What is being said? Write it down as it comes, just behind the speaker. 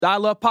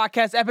Dial Up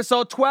Podcast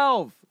episode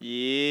 12.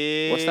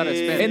 Yeah. What's that in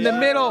Spanish? In the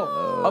middle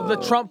of the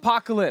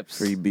Trump-pocalypse.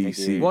 Free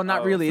BC. Well,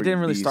 not really. It Free didn't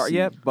really start BC.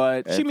 yet,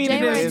 but... She mean it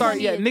January didn't start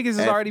 20th. yet. Niggas is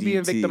already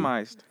being FDT.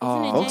 victimized.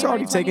 Isn't it Folks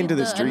already January taken to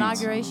the 20th,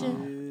 streets.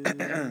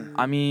 Inauguration?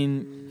 I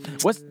mean,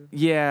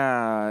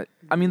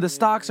 I mean, the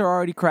stocks are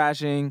already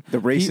crashing. The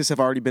racists have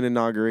already been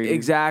inaugurated.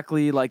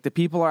 Exactly. Like, the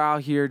people are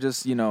out here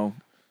just,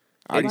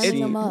 Already Running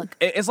seen. amok.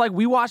 It's like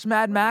we watch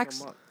Mad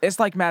Max. It's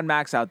like Mad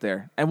Max out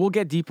there. And we'll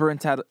get deeper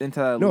into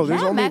that. No,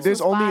 there's Mad only Max there's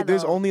was only fire,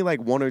 there's though. only like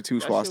one or two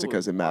That shit was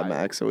swastikas in Mad fire.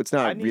 Max, so it's I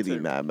not need really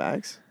to- Mad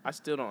Max. I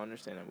still don't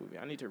understand that movie.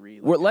 I need to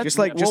read. Just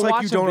like we'll you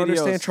watch don't some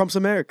understand videos. Trump's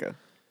America.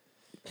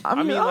 I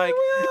mean,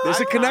 There's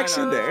a I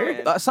connection kinda there.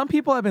 understand. some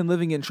people have been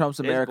living in Trump's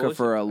America bullshit,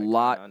 for a I kinda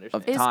lot of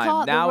understand. It's time.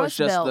 called the Now it's Rust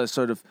just Belt. the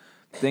sort of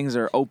things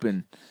are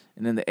open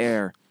and in the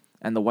air,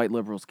 and the white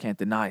liberals can't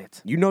deny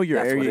it. You know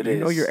your That's what area. it You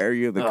know is. your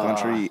area of the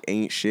country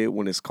ain't shit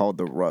when it's called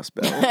the Rust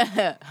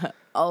Belt.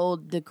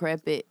 Old,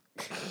 decrepit,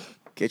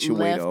 Get your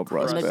weight left, up,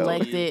 Rust Belt.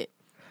 neglected.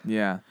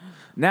 Yeah.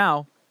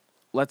 Now,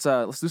 let's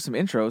do some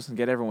intros and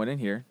get everyone in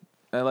here.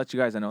 I'll let you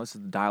guys know this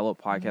is the Dial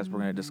Up Podcast. We're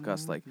going to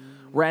discuss like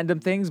random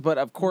things, but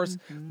of course,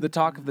 the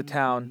talk of the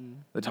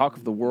town, the talk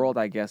of the world,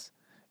 I guess,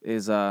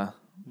 is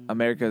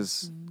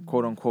America's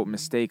quote unquote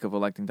mistake of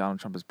electing Donald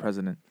Trump as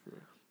president.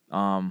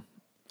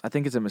 I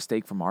think it's a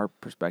mistake from our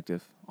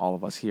perspective, all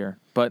of us here.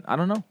 But I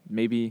don't know.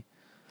 Maybe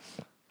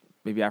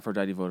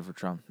Aphrodite voted for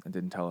Trump and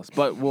didn't tell us.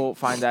 But we'll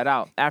find that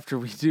out after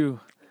we do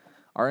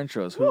our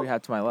intros. Who do we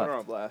have to my Put her left?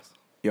 on blast.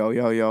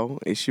 Yo,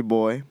 it's your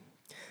boy,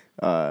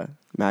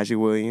 Magic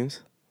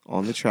Williams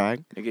on the track.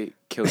 Nigga,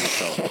 kill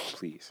yourself,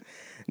 please.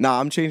 Nah,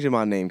 I'm changing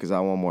my name because I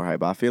want more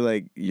hype. I feel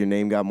like your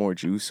name got more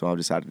juice, so I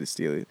decided to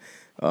steal it.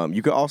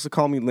 You could also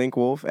call me Link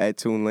Wolf at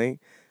ToonLink,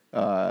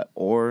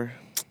 or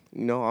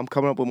I'm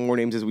coming up with more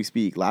names as we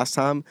speak. Last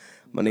time,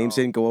 my names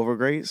didn't go over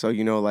great, so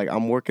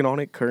I'm working on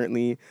it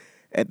currently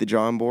at the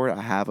drawing board.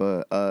 I have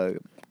a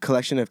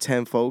collection of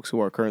 10 folks who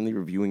are currently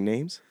reviewing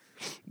names.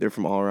 They're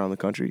from all around the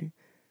country,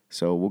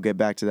 so we'll get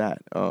back to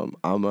that.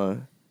 I'm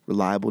a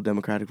reliable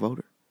Democratic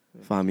voter.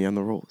 Find me on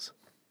the rolls.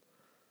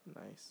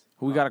 Nice.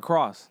 Who we got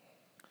across?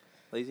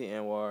 Lazy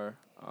Anwar.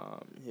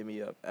 Hit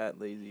me up at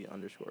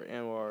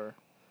lazy_Anwar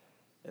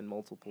and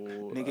multiple.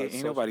 Nigga, ain't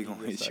social nobody gonna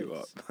media hit you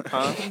sites. up.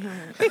 Huh?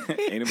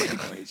 Ain't nobody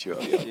gonna hit you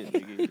up. Shit,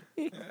 nigga.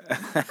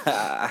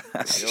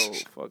 Yo,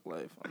 fuck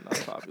life. I'm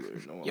not popular.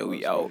 No one Yo, loves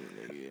we out.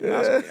 me,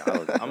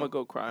 nigga. I'm gonna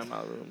go cry in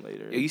my room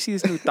later. Yo, you see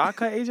this new thought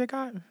cut AJ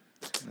got?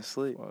 That's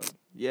slick. Fuck.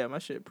 Yeah, my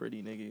shit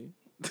pretty, nigga.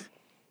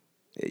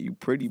 Yeah, you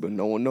pretty, but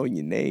no one know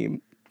your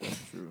name.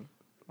 True.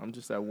 I'm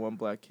just that one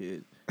black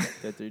kid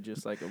that they're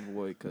just like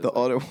avoid. Cause, The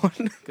other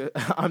one.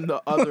 I'm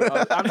the other.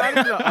 I'm not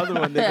even the other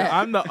one, nigga.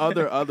 I'm the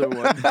other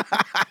one.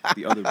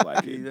 The other black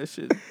Yeah, kid. that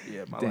shit.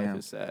 Yeah, my Damn. life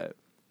is sad.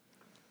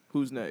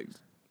 Who's next?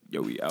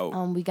 Yo, we out.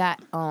 We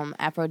got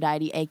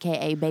Aphrodite,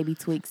 aka Baby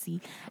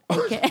Twixie,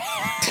 aka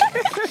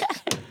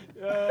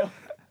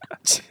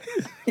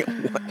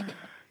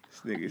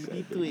This nigga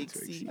said Baby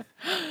Twixie.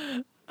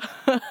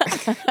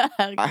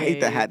 I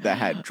hate that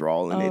had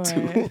drawl in it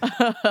too.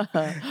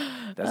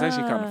 That's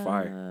actually kind of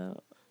fire.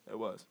 It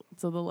was.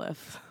 to the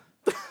left.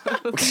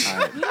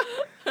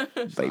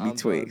 Baby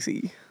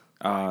Twixie.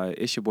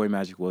 It's your boy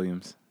Magic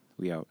Williams.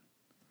 We out.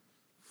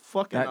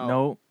 Fucking That,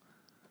 out.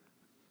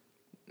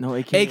 no,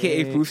 AKA.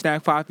 AKA Flu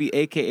Snack Poppy,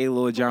 AKA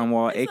Lil John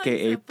Wall, It's like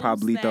AKA you said Flu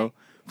Pablito. Snack.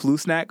 Flu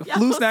Snack? Yeah,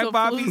 Flu what's Snack a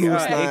Poppy, Flu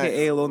Snack?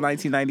 AKA Lil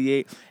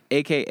 1998,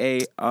 AKA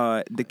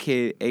The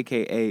Kid,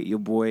 AKA your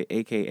boy,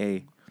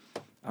 AKA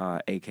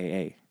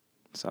AKA.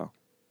 So,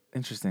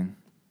 Interesting.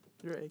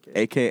 You're AK.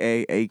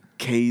 AKA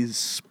AK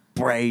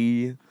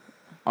Spray.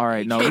 All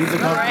right, no, leave the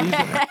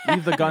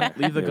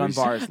gun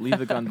bars. Leave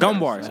the gun gun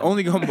bars,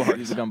 only gun Leave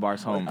bars. the gun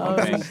bars home. Oh,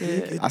 Okay.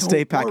 shit. I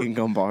stay packing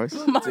gum bars.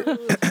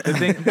 The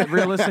thing,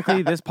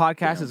 realistically, this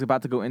podcast is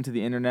about to go into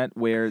the internet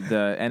where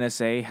the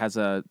NSA has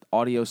a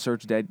audio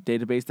search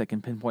database that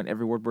can pinpoint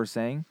every word we're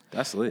saying,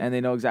 That's lit. and they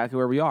know exactly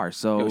where we are.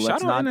 So Yo, shout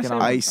let's out not NSA. get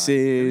on.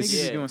 ISIS,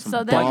 Niggas doing some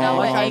So they know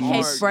what bombs,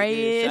 AK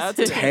spray Shout out is. to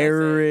the Anything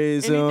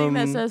terrorism,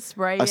 that says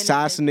spray. in it,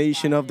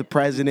 assassination of the They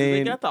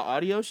president. got the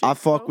audio shit. I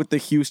fuck bro? with the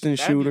Houston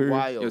That'd be shooter.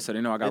 wild. Yo, so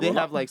they know I got Did they rolled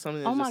have up. like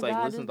something Oh that's my just like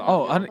God, listen to it's-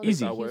 Oh, audio?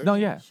 easy. That works? No,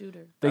 yeah. Shooter.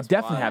 They That's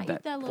definitely wild. have Eat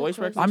that. that little Voice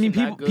person. I mean,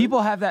 Isn't that people good?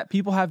 people have that.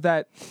 People have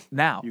that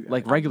now. You got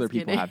Like it. regular just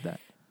people kidding. have that.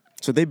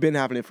 So they've been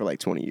having it for like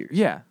 20 years.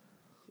 Yeah.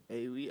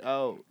 Hey, we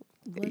out.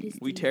 What is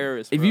We the-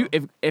 terrorists. If bro. you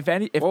if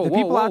any if Whoa, the whoa,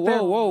 people whoa, out there,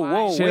 whoa,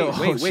 whoa, whoa, chill,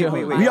 wait, chill.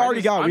 We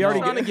already got I'm it.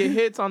 trying to get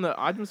hits on the.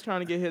 I'm just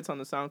trying to get hits on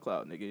the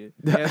SoundCloud, nigga.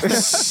 The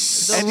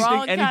anything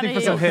wrong anything kinda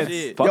for some hit. hits.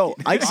 Shit. Fuck Yo,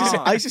 it.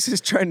 ISIS is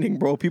trending,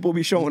 bro. People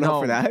be showing up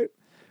No. for that.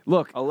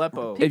 Look,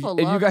 Aleppo. if People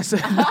you love- guys said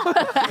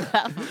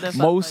That's not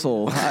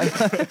Mosul, funny.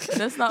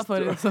 That's not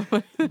funny.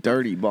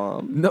 Dirty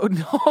bomb. no,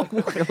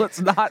 let's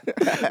not.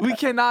 We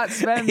cannot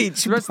spend the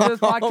rest of this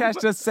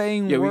podcast just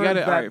saying Yeah, we words got to,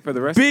 that all right, for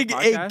the rest Big of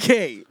the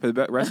podcast. AK. For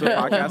the rest of the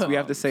podcast, we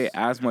have to say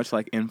as much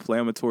like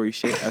inflammatory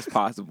shit as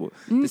possible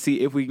to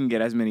see if we can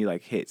get as many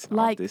like hits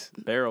Like- of this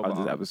Barrel of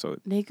this bomb.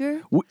 episode.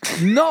 Nigger.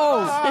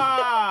 no.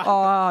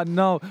 Oh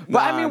no! But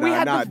I mean, we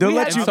had the They'll we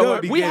let had, you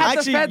so do it. we had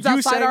Actually, the feds you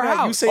outside saying our that,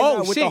 house. You saying Oh, that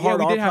with shit, the hard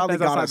yeah, we R did have probably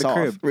feds got outside us the off.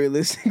 crib.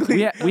 Realistically,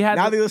 We had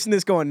now the- they listen to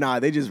this going, nah,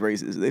 they just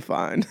racist. They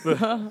fine.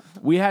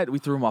 we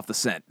threw them off the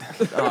scent.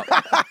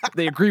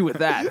 They agree with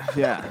that.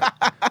 Yeah.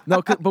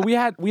 No, but we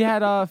had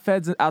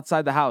feds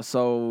outside the house,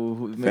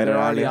 so they're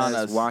already on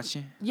us.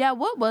 watching. Yeah,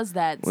 what was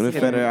that? When the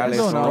scary federales thing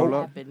don't that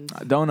know. happened?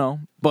 I don't know,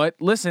 but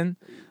listen,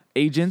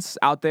 agents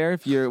out there,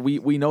 if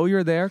we know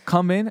you're there,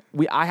 come in.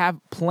 I have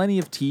plenty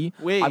of tea.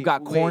 Wait, I've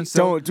got corn wait.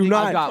 syrup. Do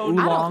not- I've got I don't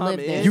I don't oolong. live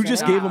there. You so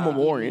just nah. gave them a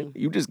warrant.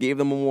 You just gave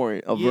them a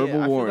warrant, a verbal I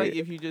feel warrant. like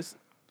if you just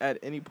at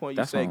any point you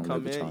That's say why I don't come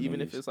live with in, y'all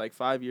even if niggas. it's like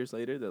 5 years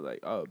later, they're like,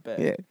 oh, bet.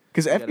 Yeah,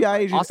 because You gotta FBI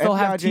fight. agents. I'll still FBI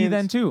have tea agents,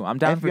 then too. I'm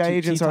down for FBI tea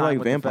agents time are like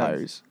with the feds.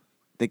 vampires.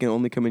 They can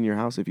only come in your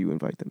house if you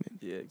invite them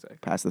in. Yeah, exactly.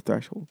 Past the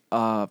threshold.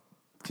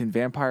 Can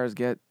vampires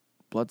get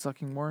blood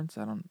sucking warrants?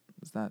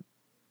 Is that?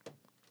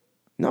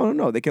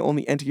 No. They can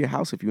only enter your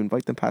house if you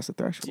invite them past the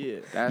threshold.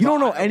 Yeah. You don't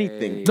know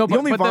anything. No, The but,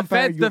 only but the vampire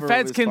feds, you've the ever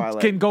feds is can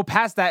Twilight. go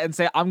past that and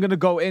say, I'm gonna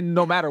go in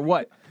no matter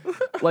what.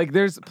 Like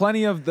there's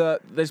plenty of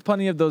those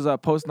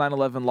post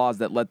 9/11 laws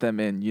that let them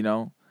in. You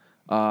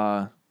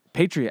know,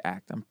 Patriot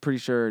Act. I'm pretty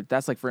sure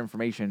that's like for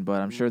information, but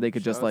I'm sure they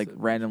could just Shout out like to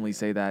randomly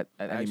say that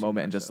at any Actually,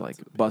 moment and no, just shout out like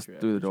to the bust Patriot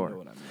through the Act, but you door. know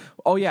what I mean.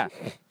 Oh yeah,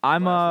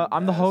 I'm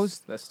the Pass.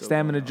 host, That's still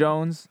Stamina going on.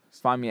 Jones.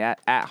 Find me at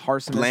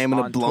Harson Blaming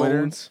the on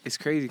Twitter. blows. It's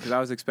crazy because I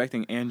was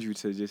expecting Andrew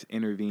to just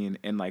intervene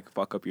and like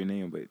fuck up your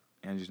name, but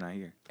Andrew's not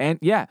here. And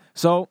yeah,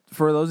 so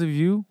for those of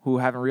you who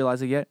haven't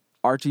realized it yet,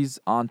 Archie's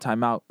on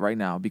timeout right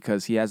now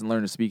because he hasn't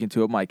learned to speak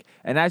into a mic.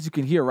 And as you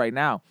can hear right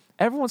now,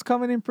 everyone's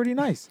coming in pretty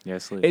nice.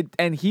 Yes,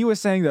 And he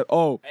was saying that,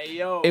 Hey,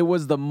 yo. it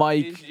was the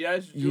mic. It's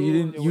just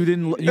You Jules.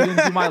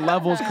 didn't do my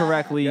levels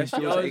correctly. Yes,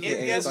 Jules, Yo,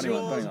 aka yes,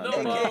 21, Jules,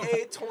 21,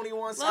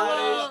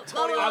 no,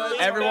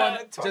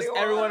 21. 21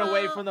 Everyone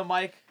away from the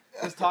mic.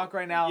 Just talk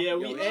right now. Yeah,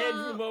 we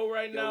Andrew mode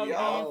right now.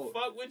 yo.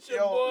 Fuck with your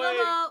Yo.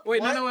 boy.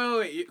 Wait, What? no,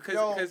 wait. Yo.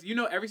 Because you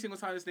know every single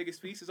time this nigga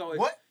speaks is always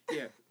What?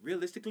 Yeah,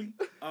 realistically,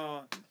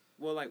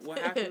 well, like what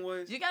happened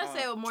was You gotta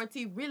say it with more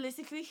tea.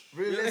 Realistically.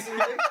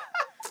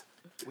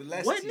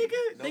 what nigga?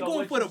 They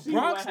going for the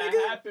Bronx,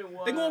 nigga?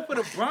 They going for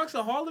the Bronx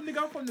or Harlem,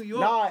 nigga? I'm from New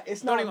York. Nah,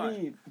 it's not 21.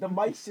 me. The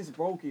mic's just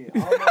broken.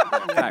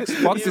 Facts.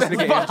 Fuck this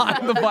nigga Andrew.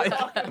 Behind the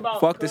mic.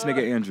 Fuck this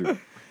nigga Andrew.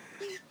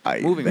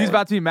 Moving. He's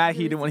about to be mad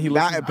heated when he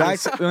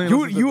listens.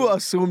 You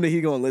assume that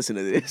he gonna listen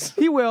to this.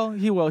 He will.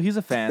 He's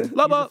a fan. He's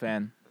a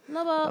fan.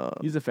 Love up.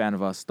 He's a fan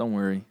of us. Don't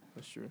worry.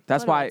 That's true.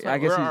 That's why I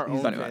guess We're our he's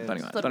own 21, fans.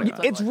 21,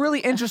 21. it's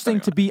really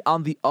interesting to be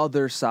on the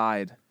other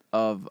side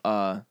of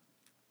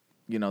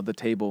the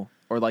table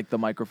or like the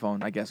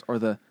microphone, I guess, or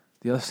the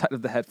other side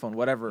of the headphone,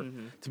 whatever,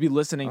 to be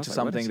listening was to like,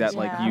 what something is that this?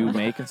 like Yeah. you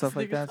make and stuff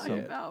like that.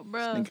 So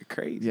Bro. Nigga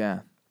crazy. yeah,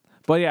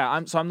 but yeah,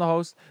 I'm the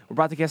host. We're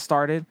about to get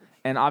started,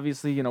 and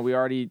obviously, we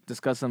already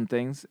discussed some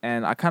things,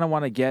 and I kind of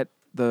want to get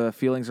the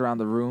feelings around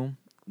the room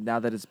now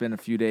that it's been a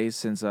few days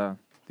since the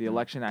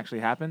election actually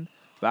happened,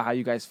 about how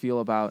you guys feel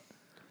about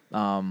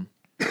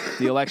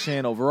the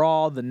election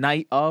overall, the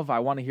night of. I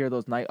want to hear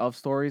those night of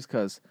stories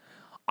because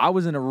I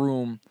was in a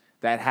room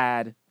that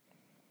had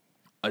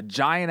a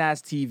giant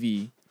ass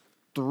TV,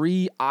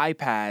 3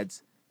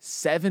 iPads,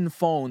 7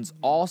 phones,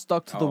 all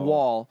stuck to the Oh.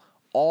 wall,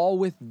 all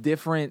with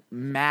different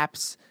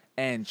maps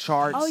and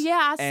charts. Oh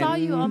yeah, I saw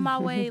and- you on my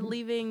way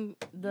leaving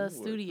the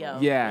studio.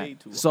 Yeah. Way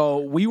too So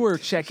we were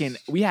checking.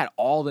 We had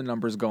all the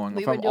numbers going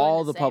We were from doing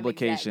all the the same exact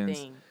publications,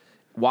 thing.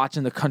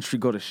 watching the country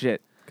go to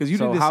shit. Because you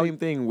So did the how- same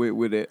thing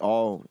with it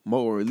all,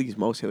 or at least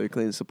most Hillary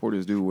Clinton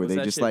supporters do, where Was they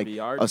that just shit like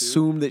VR too?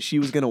 assumed that she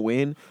was gonna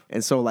win,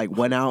 and so like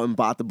went out and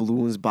bought the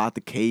balloons, bought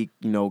the cake,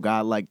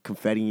 got like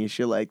confetti and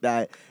shit like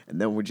that, and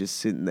then we're just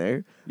sitting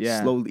there,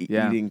 Yeah, slowly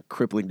yeah. eating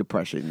crippling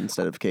depression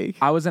instead of cake.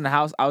 I was in a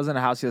house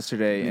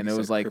yesterday, and it Nigga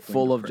was said like crippling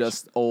full of depression.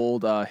 just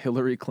old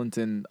Hillary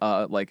Clinton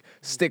like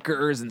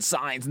stickers and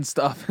signs and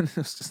stuff, and it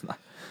was just not.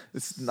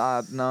 It's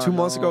not. No. 2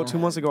 months no.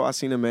 ago, I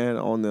seen a man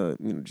on the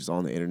just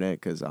on the internet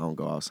because I don't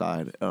go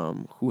outside,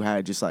 who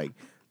had just like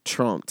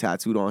Trump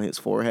tattooed on his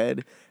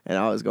forehead, and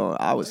I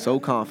was so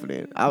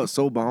confident, I was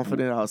so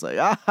confident, I was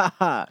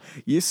like,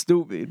 you're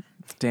stupid.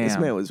 Damn. This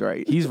man was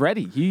right. He's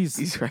ready.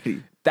 He's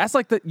ready. That's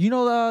like the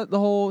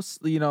whole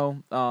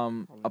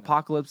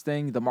apocalypse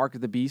thing, the mark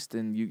of the beast,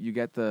 and you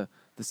get the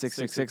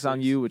 666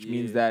 on you, which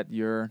means yeah. that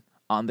you're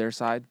on their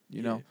side.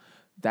 Yeah.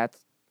 That's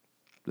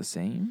the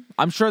same.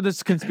 I'm sure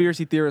there's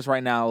conspiracy theorists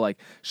right now like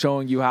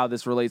showing you how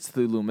this relates to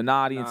the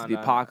Illuminati and to the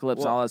Nah.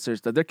 apocalypse and all that sort of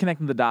stuff. They're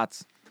connecting the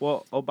dots.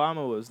 Well,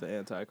 Obama was the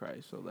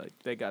Antichrist, so like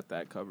they got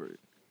that covered.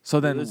 So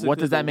then, Realistically, what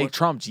does that the make what-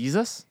 Trump?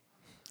 Jesus?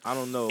 I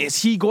don't know.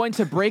 Is he going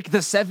to break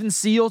the 7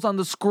 seals on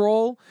the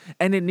scroll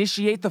and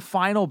initiate the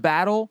final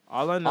battle?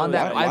 All I know On is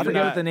that, I you're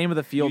forget what not- the name of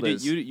the field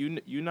is.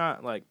 You're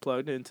not like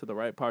plugged into the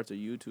right parts of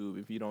YouTube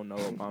if you don't know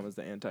Obama's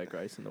the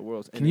Antichrist in the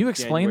world. Can you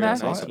explain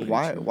that?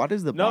 Why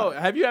does the No,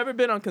 have you ever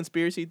been on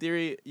conspiracy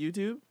theory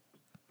YouTube?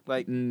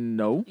 Like,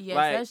 No. Yes,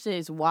 Like- that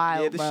shit's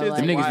wild, yeah, the bro. shit's like,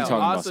 Them niggas be wild. talking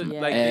about Also, some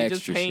like they just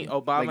extra paint shit.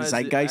 Obama Like as,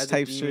 zeitgeist as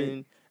type a shit?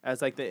 demon,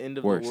 as like the end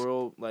of Worse. the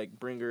world, like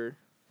bringer.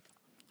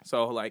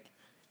 So like,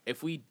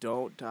 if we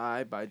don't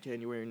die by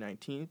January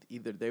 19th,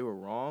 either they were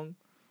wrong,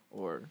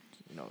 or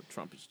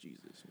Trump is Jesus.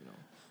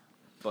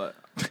 But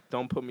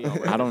don't put me on. I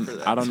Reddit for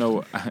that. don't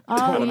know. Oh,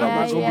 I don't know yeah,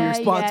 what's gonna be yeah,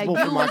 responsible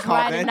yeah. for You my was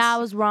right and comments. I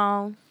was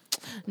wrong.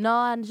 No,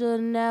 I should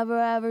never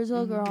ever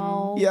took her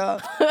home. Yeah.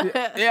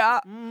 Yeah.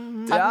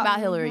 Talking about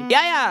Hillary.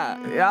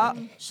 Yeah.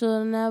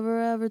 Should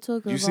never ever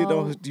took her Do you see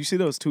home. those? Do you see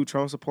those 2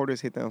 Trump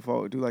supporters hit them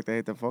folks? Do like they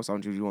hit them folks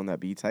on Juju on that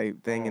B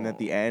type thing, and at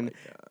the end,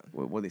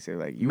 what they say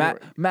like you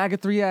MAGA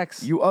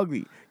 3X. you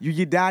ugly, you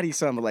your daddy's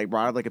son, but like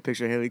brought up like a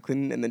picture of Hillary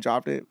Clinton and then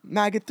dropped it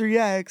MAGA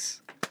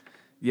 3X.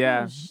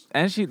 Yeah.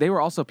 And they were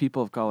also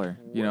people of color.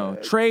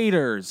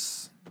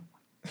 Traitors.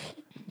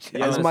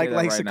 I'm As gonna Mike say that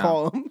likes right to now.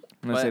 call him.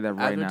 I'm going to say that As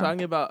right we're now.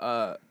 talking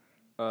about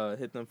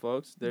hit them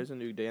folks, there's a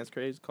new dance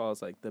craze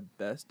called like the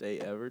Best Day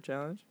Ever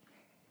challenge.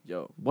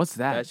 Yo, What's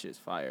that that? shit's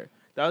fire.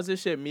 That was the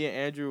shit me and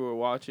Andrew were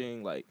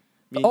watching. Like,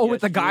 me Oh, and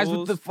with the Yes guys with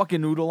Jules. the fucking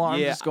noodle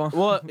arms Yeah, just going.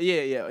 well,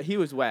 yeah, he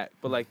was whack,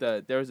 but like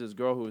there was this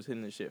girl who was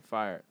hitting the shit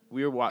fire.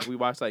 We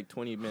watched like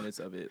 20 minutes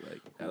of it,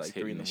 like at Was like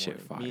 3 in the hitting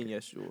morning. the shit Me and fire.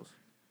 Yes Jules,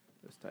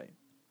 it was tight.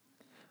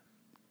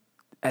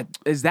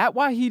 Is that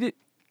why he did?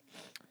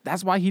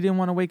 That's why he didn't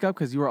want to wake up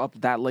because you were up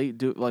that late,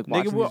 like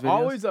watching Nigga, we're these videos?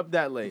 always up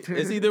that late.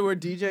 It's either we're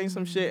DJing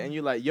some shit and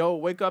you're like, yo,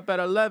 wake up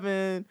at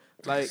 11,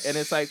 like, and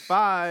it's like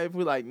 5.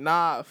 We're like,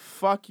 nah,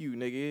 fuck you,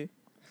 nigga.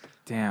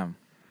 Damn.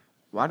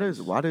 Why does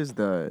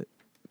the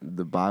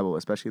Bible,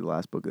 especially the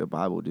last book of the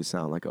Bible, just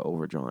sound like an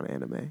overdrawn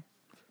anime?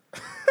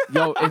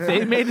 Yo, if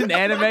they made an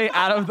anime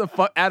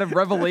out of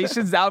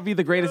Revelations, that would be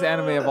the greatest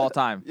anime of all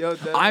time. Yo,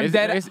 that, I'm It's-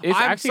 dead. it's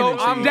I'm actually so. an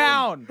I'm intriguing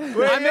down.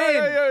 Wait, I'm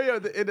in. yo,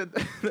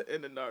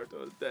 in the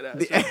Naruto, it's dead ass.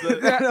 The It's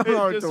just,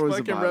 Naruto it's is just the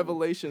fucking Bible.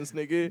 Revelations,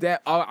 nigga.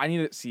 I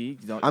need to see.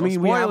 Don't, I mean,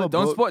 don't we spoil have it. a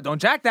Don't book- spoil.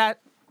 Don't jack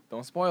that.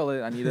 Don't spoil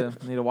it. I need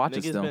to watch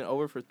it Nigga's still. been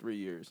over for 3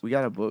 years. We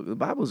got a book. The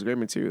Bible's great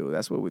material.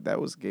 That's what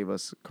gave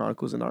us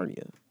Chronicles of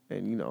Narnia.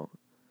 And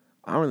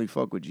I don't really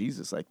fuck with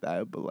Jesus like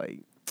that, but like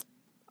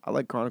I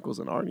like Chronicles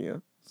of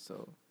Narnia.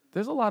 So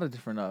There's a lot of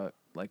different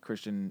like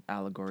Christian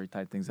allegory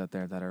type things out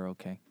there that are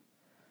okay.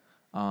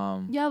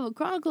 Yeah, but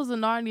Chronicles of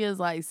Narnia is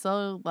like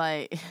so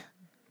like,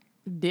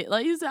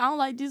 like you said, I don't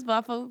like this, but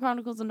I fuck with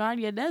Chronicles of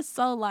Narnia. That's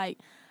so like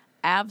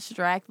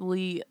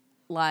abstractly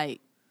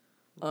like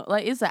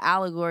it's an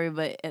allegory,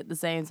 but at the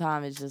same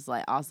time, it's just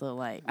like also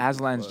like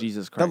Aslan's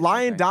Jesus Christ. The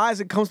lion okay. dies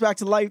and comes back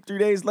to life 3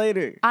 days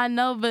later. I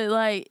know, but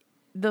like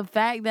the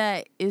fact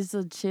that it's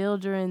a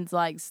children's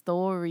like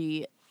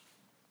story,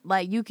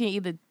 like you can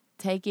either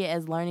take it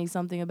as learning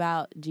something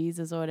about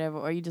Jesus or whatever,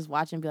 or you just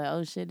watch and be like,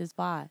 oh shit, it's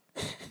fine.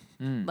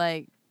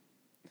 Like,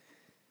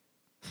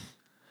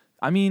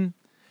 I mean,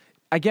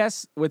 I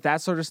guess with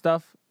that sort of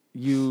stuff,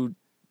 if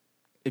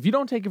you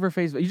don't take it for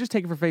face, you just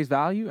take it for face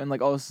value and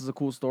like, oh, this is a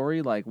cool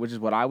story, like, which is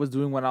what I was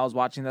doing when I was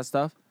watching that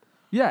stuff.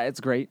 Yeah, it's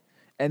great.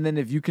 And then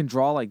if you can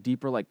draw like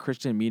deeper like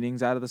Christian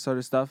meanings out of this sort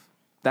of stuff,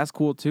 that's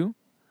cool too.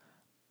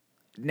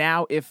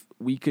 Now, if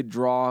we could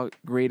draw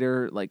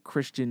greater like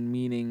Christian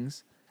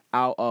meanings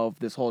out of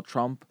this whole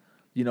Trump,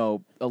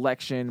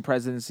 election,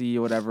 presidency,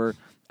 or whatever,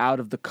 out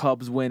of the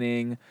Cubs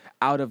winning,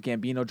 out of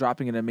Gambino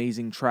dropping an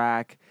amazing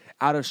track,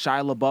 out of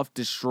Shia LaBeouf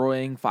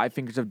destroying Five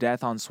Fingers of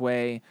Death on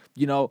Sway,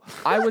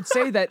 I would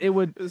say that it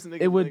would. this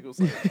nigga It would. was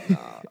like,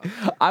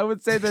 nah. I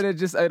would say that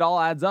it all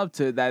adds up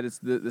to that.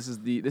 This is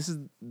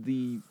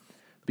the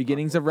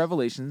beginnings of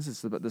Revelations.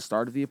 It's the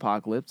start of the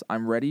apocalypse.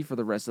 I'm ready for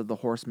the rest of the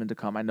horsemen to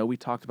come. I know we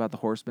talked about the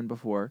horsemen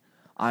before.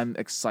 I'm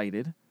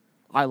excited.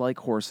 I like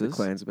horses.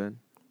 Klansman.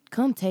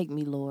 come take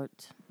me, Lord.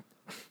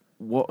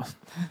 Whoa.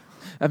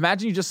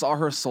 Imagine you just saw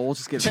her soul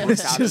just get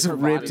ripped out Just of her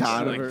ripped body.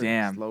 out of Like, her.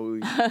 damn.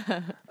 Slowly.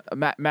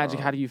 Magic,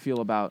 how do you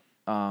feel about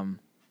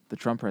the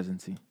Trump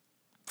presidency?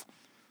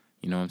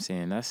 You know what I'm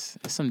saying? That's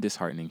some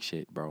disheartening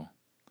shit, bro.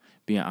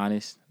 Being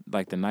honest,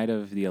 like the night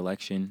of the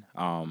election,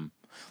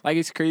 like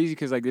it's crazy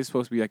because like this is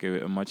supposed to be like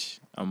a much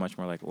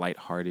more like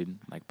lighthearted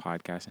like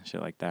podcast and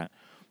shit like that.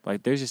 But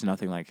like there's just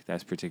nothing like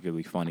that's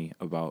particularly funny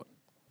about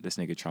this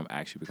nigga Trump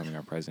actually becoming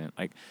our president.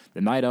 Like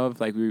the night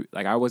of,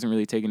 I wasn't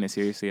really taking it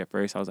seriously at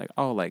first. I was like,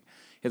 oh, like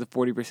he has a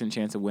 40%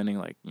 chance of winning.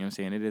 Like, you know what I'm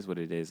saying? It is what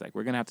it is. Like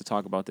we're gonna have to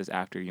talk about this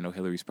after,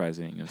 Hillary's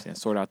president, you know what I'm saying?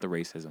 Sort out the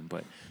racism,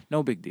 but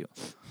no big deal.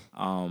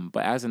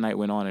 But as the night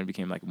went on, it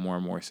became like more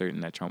and more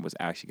certain that Trump was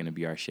actually gonna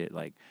be our shit,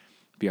 like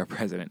be our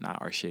president,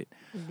 not our shit.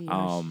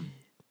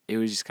 It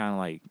was just kind of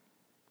like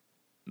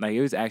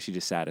it was actually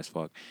just sad as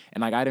fuck.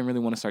 And like I didn't really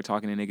want to start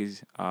talking to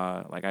niggas.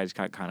 Like I just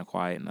got kind of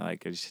quiet and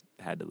like I just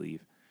had to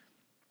leave.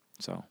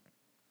 So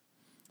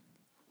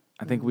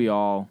I think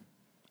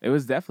it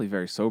was definitely a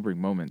very sobering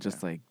moment.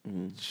 Just like,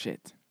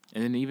 shit.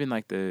 And then even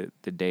like the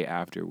day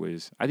after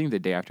was, I think the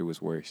day after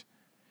was worse.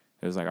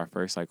 It was like our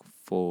first like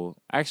full.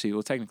 Actually,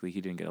 well, technically he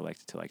didn't get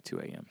elected till like 2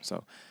 a.m.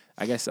 So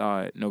I guess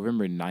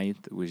November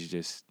 9th was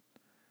just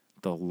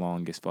the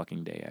longest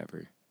fucking day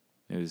ever.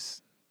 It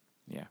was,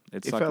 yeah.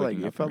 It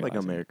felt like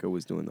America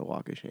was doing the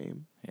walk of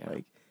shame. Yeah.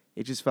 Like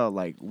it just felt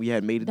like we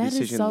had made a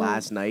decision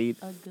last night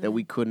that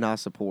we could not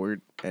support,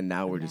 and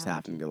now we're just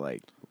having to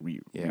like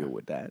deal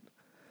with that.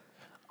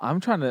 I'm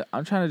trying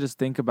to just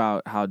think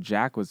about how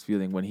Jack was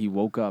feeling when he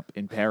woke up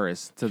in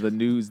Paris to the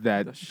news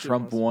that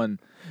Trump won.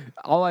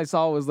 All I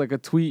saw was like a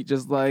tweet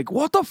just like,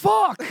 what the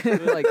fuck?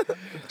 Like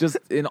just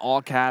in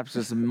all caps,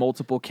 just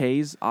multiple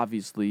Ks,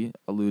 obviously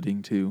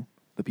alluding to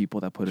the people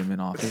that put him in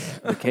office.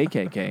 The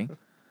KKK.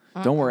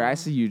 Don't worry, I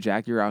see you,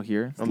 Jack. You're out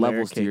here.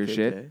 Levels to your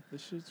shit.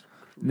 This shit's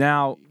crazy.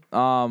 Now,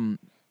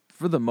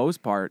 for the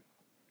most part,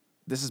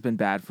 this has been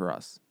bad for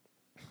us.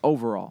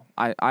 Overall,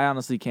 I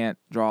honestly can't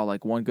draw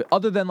like one good,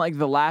 other than like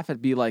the laugh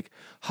at be like,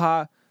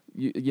 ha,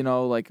 you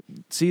know, like,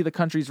 see, the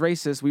country's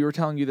racist. We were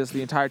telling you this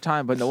the entire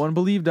time, but no one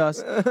believed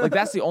us. Like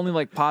that's the only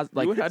like positive.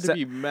 Like you would have to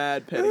be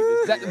mad petty.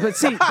 But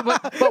see,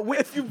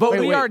 but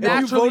we are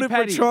naturally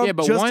petty. Yeah,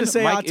 but just one, to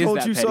say Mike I told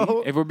is that you petty.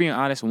 so. If we're being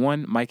honest,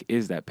 one, Mike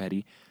is that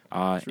petty.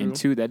 And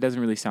two, that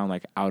doesn't really sound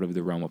like out of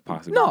the realm of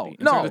possibility.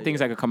 In terms of things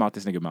that could come out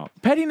this nigga mouth.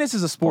 Pettiness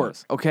is a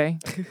sport, okay?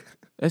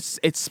 It's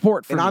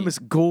sport for me. And I'm a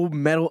gold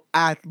medal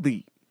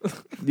athlete.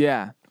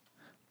 Yeah.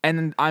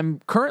 And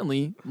I'm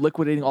currently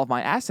liquidating all of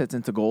my assets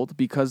into gold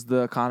because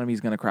the economy is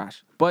going to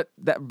crash. But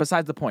that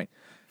besides the point.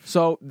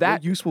 So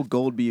that what use will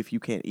gold be if you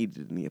can't eat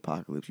it in the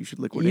apocalypse? You should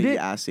liquidate the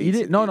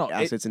assets.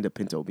 Assets into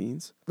pinto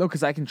beans. No,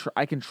 because I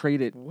can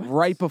trade it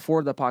right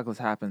before the apocalypse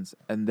happens,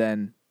 and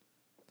then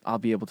I'll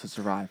be able to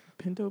survive.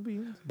 Pinto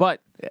beans.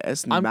 But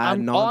it's all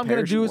I'm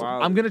gonna do is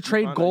I'm gonna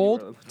trade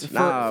gold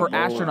for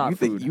astronaut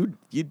food.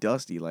 You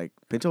dusty. Like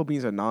pinto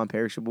beans are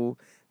non-perishable.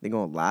 They're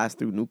gonna last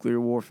through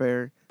nuclear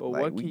warfare. But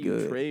what can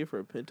you trade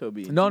for pinto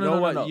beans? No.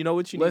 You know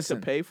what you need to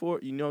pay for?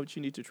 You know what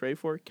you need to trade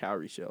for?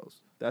 Cowrie shells.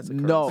 That's a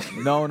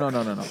currency. No.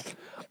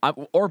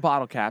 Or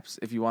bottle caps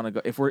if you want to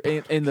go. If we're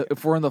in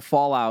the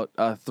Fallout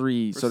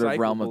 3 sort of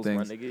realm of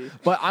things.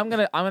 But I'm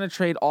gonna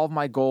trade all of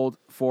my gold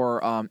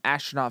for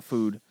astronaut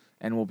food,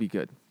 and we'll be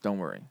good. Don't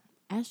worry.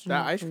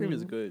 That ice cream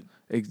is good.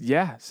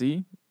 Yeah.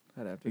 See.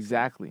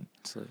 Exactly.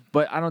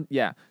 But I don't.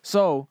 Yeah.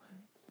 So.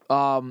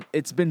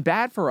 It's been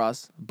bad for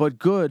us, but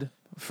good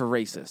for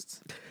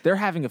racists. They're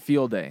having a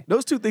field day.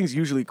 Those two things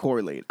usually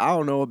correlate. I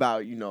don't know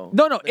about,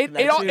 No,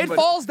 it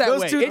falls that way.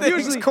 Those two things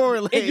usually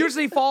correlate. It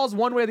usually falls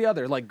one way or the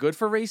other. Like good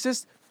for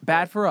racists,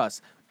 bad for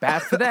us.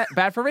 Bad for that,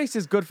 bad for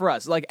racists, good for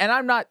us. Like, and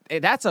I'm not.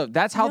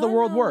 That's how the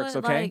world works.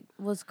 What, okay. Like,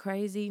 what's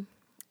crazy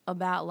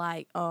about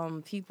like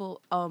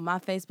people on my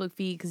Facebook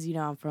feed, because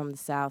I'm from the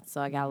South, so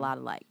I got a lot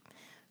of like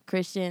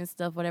Christian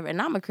stuff, whatever,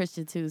 and I'm a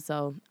Christian too,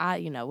 so I,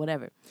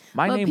 whatever.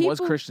 My name was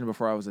Christian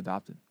before I was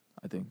adopted,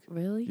 I think.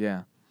 Really?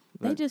 Yeah.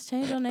 They just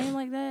changed your name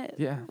like that?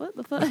 Yeah. What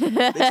the fuck?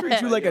 They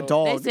treat you like a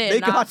dog. They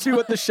got you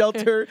at the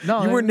shelter.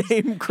 You were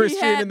named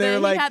Christian, and they were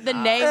like, had the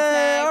name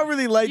tag. I don't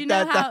really like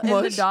that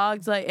much. In the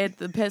dogs, like at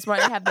the PetSmart,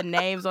 they have the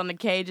names on the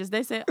cages.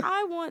 They say,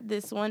 I want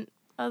this one.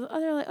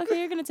 They're like, okay,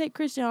 you're going to take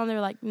Christian on.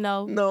 They're like,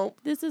 no,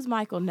 this is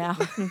Michael now.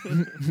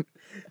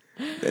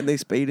 And they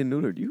spayed and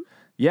neutered you?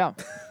 Yeah.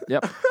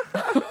 Yep.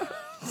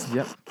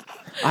 Yep.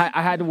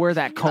 I had to wear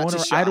that cone.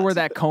 I had to wear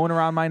that cone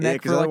around my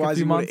neck for like a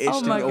few months.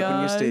 Oh my god! Open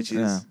your stitches.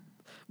 Yeah.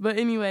 But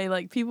anyway,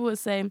 like people would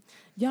say,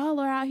 y'all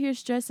are out here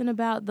stressing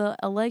about the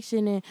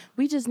election, and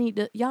we just need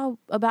to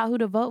about who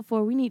to vote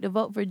for. We need to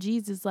vote for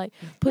Jesus. Like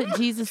put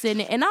Jesus in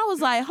it. And I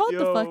was like, hold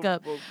the fuck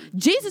up.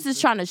 Jesus is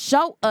trying to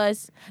show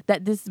us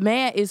that this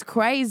man is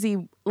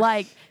crazy.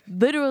 Like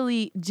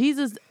literally,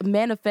 Jesus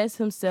manifests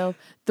himself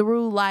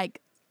through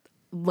like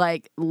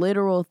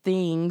literal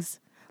things.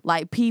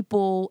 Like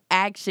people,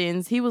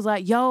 actions. He was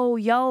like, yo,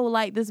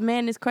 like this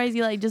man is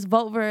crazy. Like just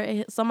vote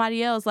for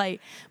somebody else. Like,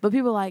 but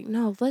people are like,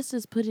 no, let's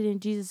just put it in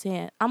Jesus'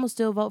 hand. I'm gonna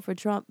still vote for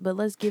Trump, but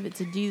let's give it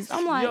to Jesus.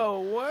 I'm like, yo,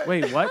 what?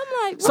 Wait, what?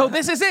 I'm like, what? So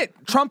this is it.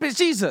 Trump is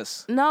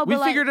Jesus. No, but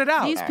we figured it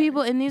out. These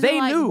people, and these they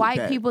are like knew white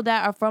that. people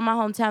that are from my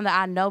hometown that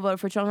I know voted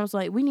for Trump. I was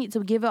like, we need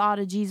to give it all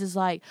to Jesus.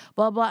 Like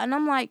blah blah. And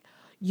I'm like,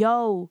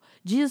 yo,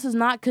 Jesus does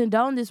not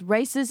condone this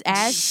racist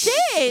ass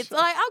shit.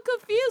 Like, I'm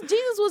confused.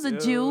 Jesus was a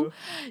Jew.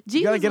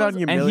 Jesus you gotta get on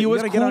your and he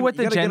was cool with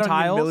the Gentiles.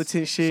 Gentiles.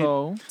 Militant shit.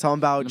 So, talking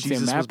about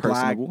Jesus was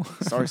black. personable.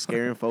 Start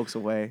scaring folks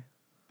away.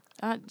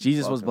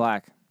 Jesus was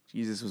black.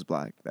 Jesus was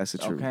black. That's the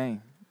truth. Okay.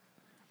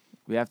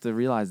 We have to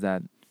realize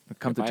that.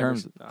 Come to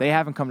terms. They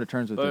haven't come to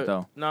terms with it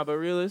though. No, but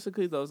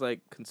realistically, those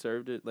like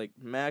conservative, like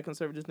mad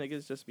conservative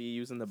niggas just be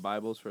using the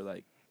Bibles for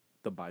like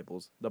the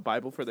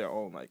Bible for their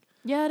own like.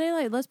 Yeah, they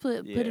like let's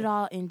put it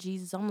all in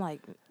Jesus. I'm like,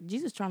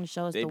 Jesus trying to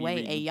show us the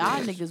way, and y'all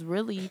niggas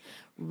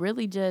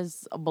really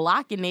just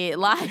blocking it,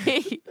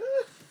 like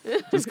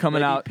just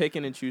coming out,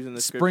 picking and choosing the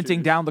sprinting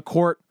scriptures. down the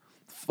court,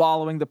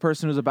 following the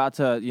person who's about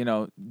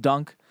to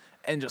dunk,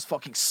 and just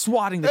fucking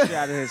swatting the shit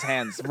out of his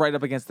hands right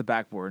up against the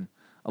backboard.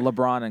 A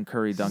LeBron and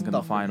Curry dunk in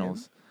the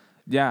finals.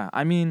 Yeah,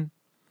 I mean,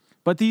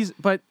 But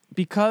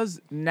because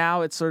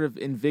now it's sort of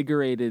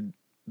invigorated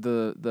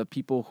the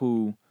people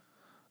who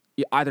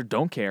either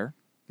don't care,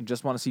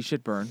 just want to see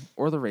shit burn,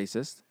 or the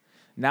racist.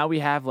 Now we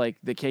have like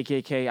the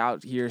KKK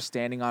out here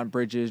standing on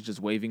bridges, just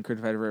waving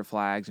Confederate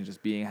flags and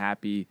just being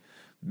happy.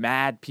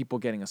 Mad people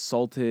getting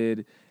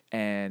assaulted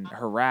and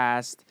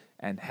harassed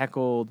and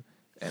heckled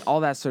and all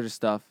that sort of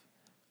stuff.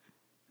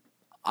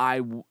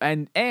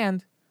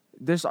 And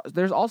there's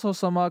also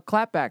some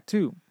clapback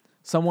too.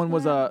 Someone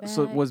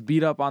was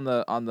beat up on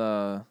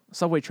the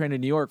subway train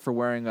in New York for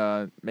wearing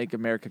a "Make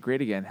America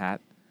Great Again"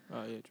 hat.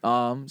 Oh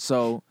yeah. True.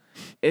 So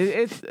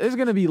it's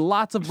gonna be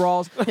lots of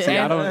brawls. See,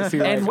 I don't see.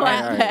 Like, and, all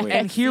right, wait.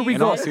 and here we In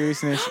go. all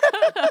seriousness,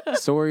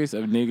 stories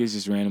of niggas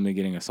just randomly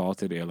getting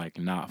assaulted are like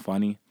not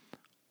funny,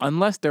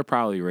 unless they're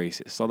probably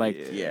racist. So like,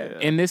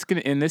 in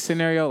this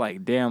scenario,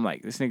 like damn,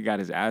 like this nigga got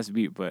his ass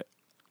beat, but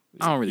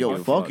I don't really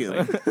give a fuck.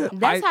 Like,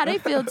 That's how they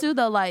feel too,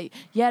 though. Like,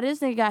 yeah, this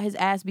nigga got his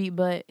ass beat,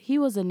 but he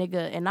was a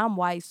nigga, and I'm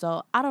white,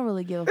 so I don't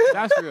really give a fuck.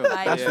 that's real.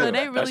 Like, That's so real.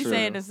 they really That's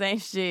saying real. the same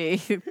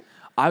shit.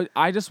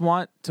 I just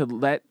want to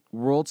let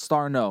World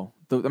Star know.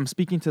 I'm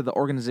speaking to the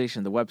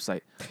organization, the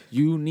website.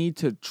 You need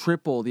to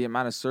triple the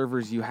amount of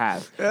servers you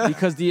have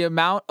because the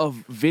amount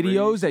of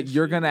videos that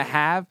you're gonna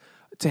have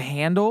to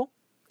handle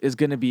is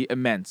gonna be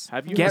immense.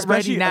 Have you Get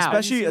ready now?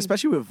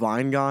 especially with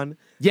Vine gone.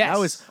 Yes. that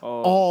was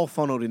all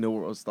funneled into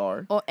World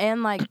Star. Oh,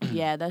 and like,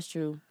 yeah, that's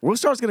true. World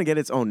Star's gonna get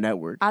its own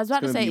network. I was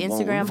about It's to gonna say be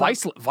Instagram.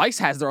 long. Vice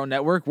has their own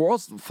network.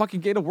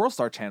 Fucking get a World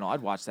Star channel.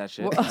 I'd watch that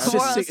shit. World just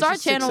Star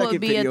six channel would second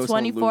be a videos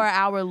on loop.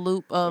 24-hour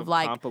loop of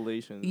like,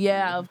 compilations.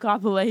 of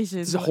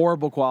compilations. It's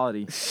horrible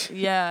quality.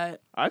 Yeah,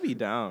 I'd be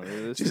down. Just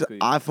Realistically.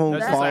 iPhone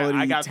That's just like, quality,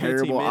 I got 15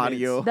 terrible minutes.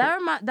 audio.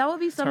 that would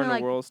be something Turn like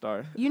to World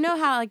Star. you know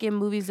how like in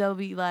movies they'll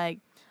be like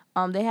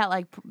they had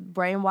like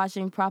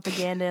brainwashing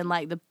propaganda in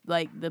like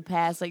the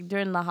past, like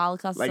during the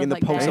Holocaust, Like stuff in the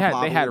like post-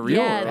 that. They had real.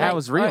 Yeah, that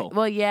was real.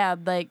 Well, yeah,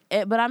 like,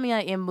 but I mean,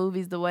 like in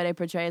movies, the way they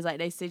portray is like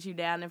they sit you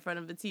down in front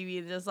of the TV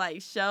and just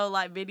like show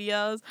like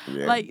videos.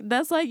 Yeah. Like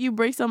that's like you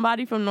bring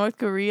somebody from North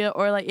Korea,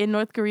 or like in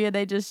North Korea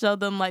they just show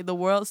them like the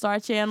World Star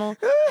channel,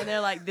 and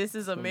they're like, "This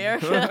is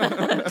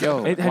America."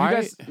 Yo, Have why? you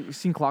guys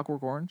seen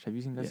Clockwork Orange? Have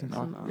you seen guys seen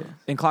Clockwork? No.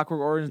 In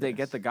Clockwork Orange, they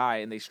get the guy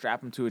and they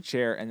strap him to a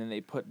chair, and then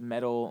they put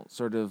metal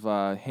sort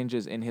of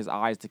hinges in his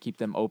eyes to keep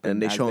them open.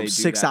 And they as show him do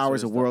 6 that hours sort of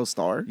stuff. World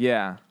Star.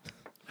 Yeah.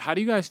 How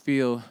do you guys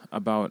feel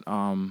about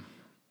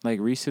like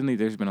recently?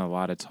 There's been a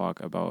lot of talk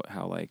about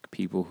how like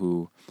people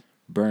who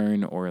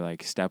burn or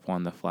like step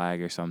on the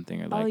flag or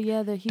something are like oh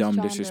yeah, he's dumb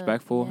trying to-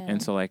 disrespectful, yeah.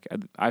 and so like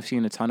I've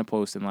seen a ton of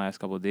posts in the last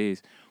couple of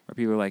days where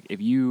people are like,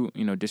 if you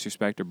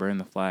disrespect or burn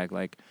the flag,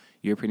 like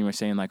you're pretty much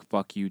saying like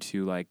fuck you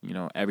to like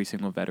every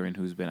single veteran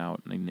who's been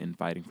out and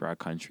fighting for our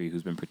country,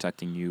 who's been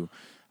protecting you.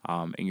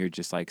 And you're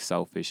just like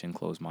selfish and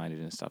closed-minded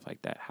and stuff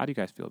like that. How do you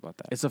guys feel about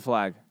that? It's a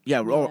flag.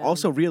 Yeah. Yeah.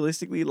 Also,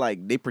 realistically,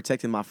 like they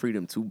protected my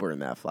freedom to burn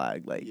that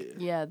flag. Like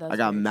Yeah, that's I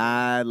got very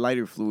mad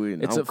lighter fluid.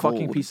 And It's I'm a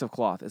fucking cold. piece of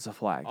cloth. It's a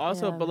flag.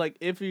 Also, Yeah. but like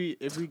if we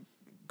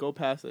go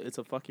past it, it's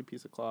a fucking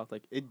piece of cloth.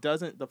 Like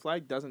the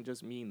flag doesn't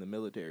just mean the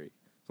military.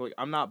 So like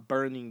I'm not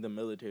burning the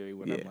military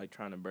when I'm Yeah. like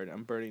trying to burn it.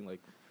 I'm burning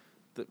like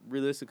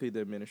realistically the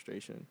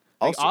administration.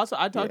 Like, Also- also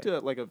I talked to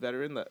like a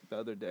veteran the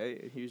other day,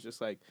 and he was just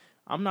like,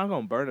 I'm not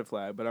gonna burn a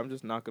flag, but I'm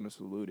just not gonna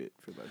salute it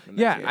for like the next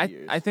Yeah, 8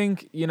 years. I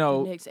think the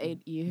next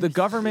 8 years. the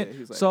government. Yeah,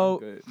 he's like, so I'm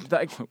good.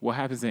 like, What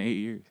happens in 8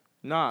 years?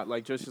 Not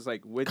like just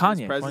like with Kanye,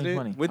 this president,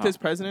 2020. with Oh. this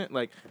president,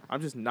 like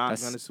I'm just not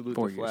That's gonna salute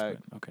 4 the years. flag.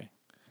 But okay.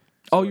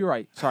 oh, you're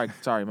right. Sorry,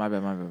 my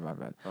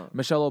bad. Oh.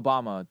 Michelle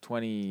Obama,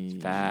 20.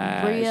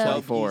 Facts. Bria.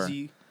 24.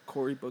 Easy,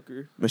 Cory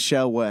Booker.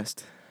 Michelle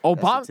West.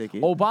 Obama, That's the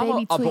ticket. Obama,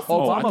 Baby Twixie.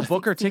 Obama Oh,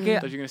 Booker I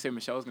ticket. thought you were gonna say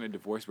Michelle's gonna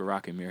divorce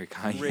Barack and marry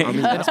Kanye. Crazy. I mean,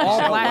 An all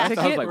Michelle black West. I was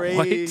ticket. like,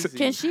 Crazy. what?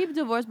 Can she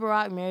divorce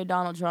Barack, marry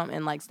Donald Trump,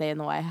 and like stay in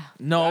the White House?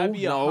 No, That'd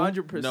be no,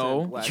 100%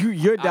 no. black.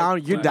 You're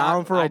down. do You're not-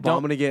 down for I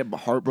don't- Obama to get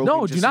heartbroken.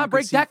 No, just do so not you can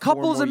break see that 4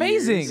 couple is more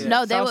years? amazing.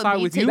 No, they would Southside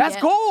be with you? together.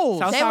 That's gold.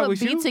 South- They Outside would with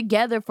be you?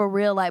 together for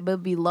real, like, but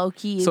it'd be low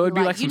key. So it'd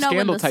be like you some know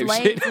when Scandal the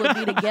type slaves shit.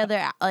 would be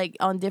together, like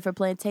on different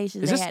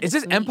plantations. Is they this had is to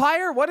this sleep.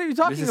 Empire? What are you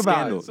talking This is about?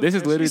 scandal. This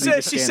is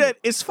literally. She said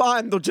it's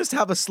fine. They'll just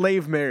have a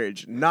slave marriage.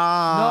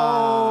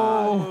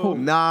 Nah. No.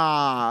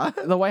 Nah.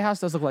 The White House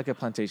does look like a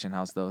plantation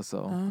house, though,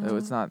 so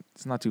it's not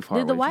too far.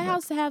 Did the away White from that.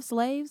 House have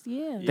slaves?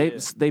 Yeah.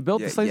 They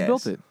built Yeah, the slaves yes.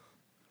 built it.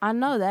 I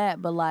know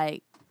that, but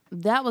like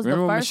that was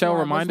Remember the when first Michelle one.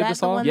 reminded was that us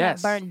the all? one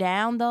Yes. that burnt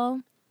down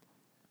though?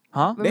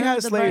 Huh? They had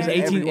Remember the slaves burn-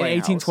 in every In White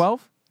House.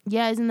 1812.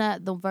 Yeah, isn't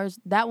that the first?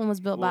 That one was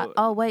built by. Well-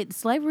 Oh wait,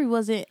 slavery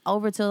wasn't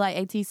over till like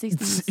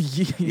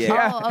 1860s.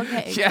 Yeah. Oh,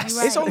 okay. Yes.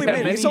 You're It's only right.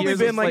 been Many it's only years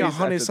been of like slaves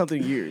 100 after-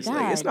 something years.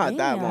 Like, it's not God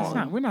that damn.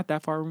 long. We're not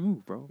that far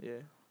removed, bro. Yeah,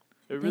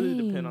 it really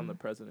depend on Dang. the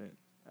president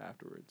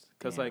afterwards.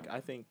 Cause Yeah. like I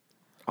think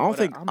I don't But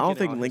think I'm I don't getting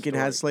think all Lincoln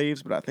had historic.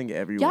 slaves, but I think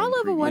everyone. Y'all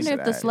ever previous wonder to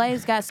if the that.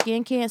 slaves got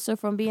skin cancer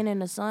from being in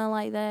the sun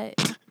like that?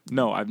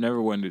 No, I've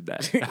never wondered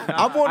that.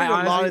 I've wondered I a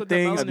lot honestly of put the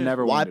things. melanin- I've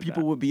never Why wondered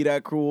people that. would be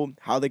that cruel,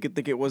 how they could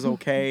think it was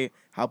okay,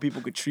 how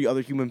people could treat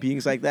other human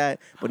beings like that.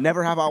 But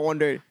never have I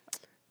wondered,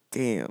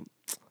 damn,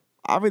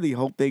 I really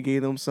hope they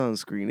gave them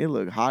sunscreen. It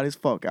look hot as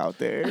fuck out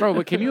there. Bro,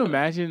 but can you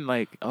imagine,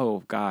 like,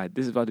 oh, God,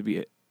 this is about to be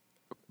it.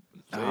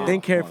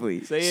 Think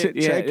carefully. Say it.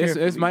 Yeah, Check this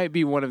carefully. might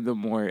be one of the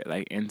more,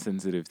 like,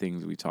 insensitive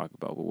things we talk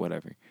about, but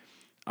whatever.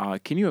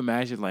 Can you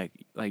imagine, like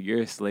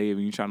you're a slave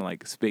and you're trying to,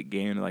 like, spit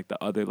game to, like,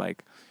 the other,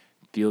 like,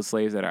 field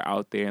slaves that are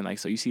out there, and, like,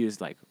 so you see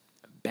this, like,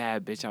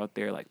 bad bitch out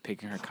there, like,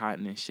 picking her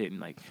cotton and shit, and,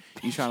 like,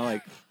 you trying to,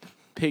 like,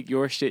 pick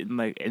your shit and,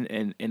 like,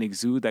 and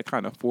exude that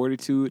kind of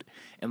fortitude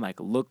and, like,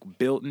 look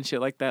built and shit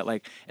like that,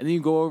 like, and then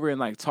you go over and,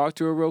 like, talk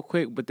to her real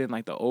quick, but then,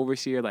 like, the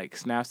overseer, like,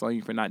 snaps on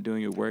you for not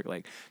doing your work.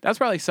 Like, that's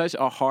probably such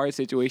a hard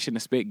situation to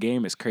spit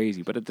game. It's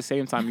crazy, but at the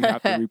same time, you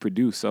have to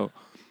reproduce, so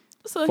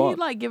So fuck. he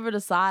like give her the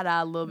side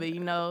eye a little bit,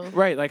 you know.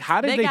 right, like,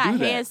 how did they got do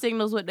that? hand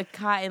signals with the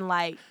cotton,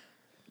 like.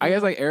 I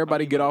guess, like,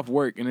 everybody get off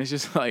work and it's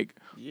just like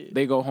Yeah.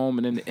 they go home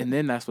and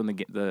then that's when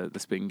the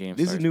spitting game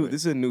This is starts. new. But-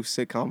 This is a new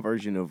sitcom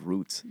version of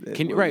Roots. that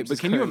Can you Williams but is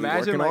can you currently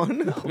imagine, like, working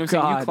you know on. what I'm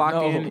saying?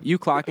 God, no. You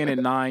clock in at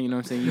 9, you know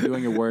what I'm saying? You're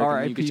doing your work,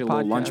 and then you get your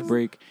little lunch podcast.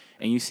 break,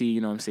 and you see,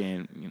 you know what I'm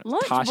saying? You know,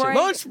 Lunch Tasha. break?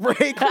 Lunch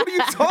break? What are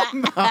you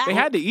talking about? They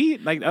had to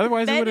eat, like,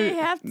 otherwise they They would didn't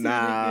have. have to. Nah.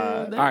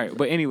 nigga. All right,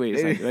 but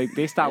anyways, like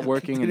they stopped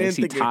working They and they didn't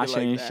see think of it Tasha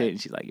like and that. shit, and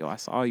she's like, "Yo, I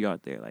saw you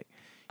out there. Like,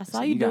 I saw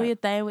So you you doing got- your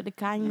thing with the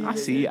cotton. I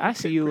see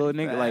you, little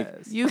nigga. Like,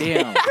 fast. You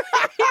damn,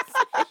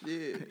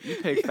 you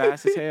pick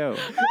fast as hell.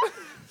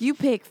 You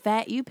pick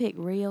fat. You pick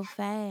real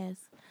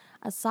fast.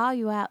 I saw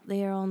you out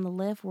there on the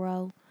left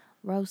row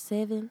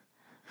 7,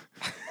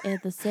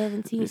 at the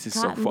 17th This is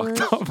so cotton fucked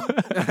bush.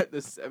 up. The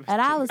 17th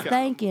And I was cotton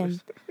thinking, bush.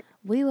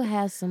 we will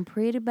have some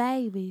pretty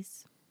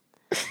babies.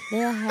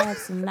 They'll have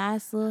some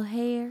nice little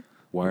hair.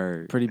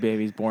 Word. Pretty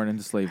babies born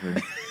into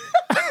slavery.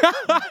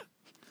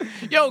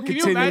 Yo, can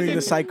you Continuing imagine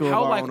the cycle of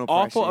how our like own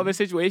awful oppression. of a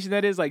situation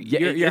that is? Like, Yeah,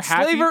 you're it's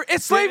happy. slavery.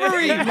 It's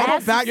slavery. I'm gonna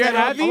back You're that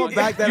up. happy. I'm gonna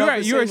back that you up. are,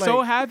 and you are say, so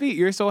like, happy.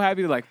 You're so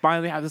happy to, like,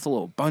 finally have this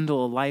little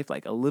bundle of life,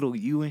 like a little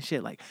you and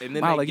shit. Like, And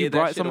then wow, they like, you give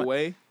brought that shit someone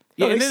away.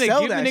 Yeah, No, and they then they sell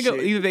give the that nigga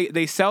shit. either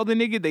they sell the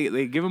nigga,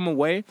 they give him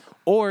away,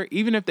 or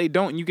even if they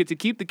don't and you get to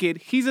keep the kid,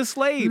 he's a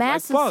slave.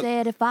 Master like, fuck.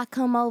 said if I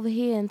come over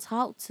here and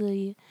talk to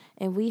you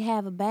and we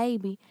have a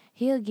baby,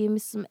 he'll give me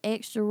some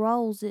extra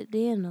rolls at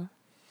dinner.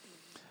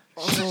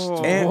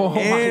 And, Oh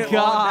my and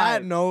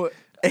God.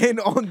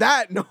 on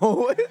that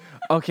note,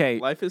 Okay.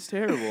 Life is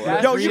terrible.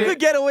 That's yo, really- you could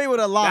get away with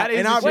a lot, That is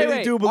and I the shit.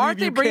 really do believe aren't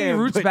they you bringing can,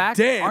 Roots but back?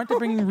 Damn. Aren't they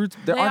bringing Roots?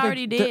 They aren't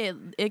already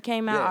did. It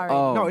came out Yeah. already.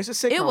 Oh. No, it's a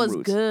sitcom. It was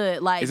Roots.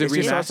 good. Like Is it It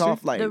just starts remastered?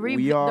 off like The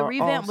we are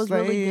revamp all was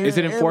really slaves good. Is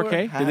it in and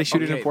 4K? we're Did they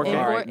shoot it in okay, 4K? In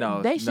All four- right,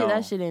 no, they shoot no.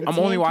 that shit in 10K. I'm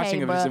only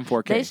watching if it's in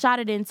bruh. 4K. They shot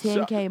it in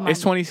 10K. my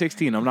It's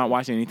 2016. I'm not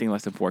watching anything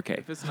less than 4K.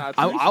 If it's not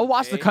I'll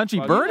watch the 3K, country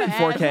fuck burn it. in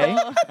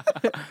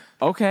 4K.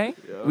 Okay,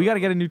 we got to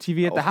get a new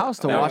TV at the house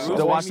to no, watch Roots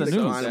to watch made the me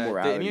news. decline. Did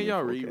Morality any of y'all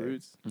in read 4K.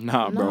 Roots?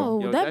 Nah, bro. No,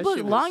 Yo, that that book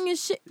shit was- long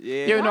as shit.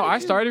 Yeah. Yeah, no, Why I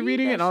did you started read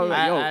reading it and I was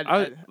that like,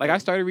 yo, shit? I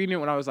started reading it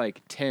when I was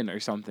like 10 or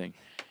something.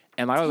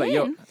 And like, I was like,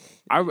 yo, 10?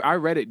 I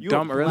read it You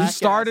dumb a early. You black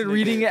started ass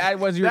reading nigga. it at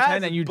when you were That's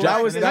 10 and you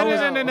black. just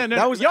No, no.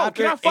 That was Yo,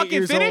 after can I 8 fucking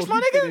years finish, old, my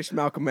he nigga? finished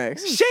Malcolm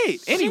X.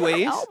 Shit.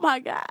 Anyways, Oh my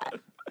God.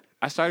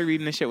 I started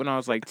reading this shit when I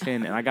was like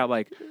 10 and I got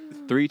like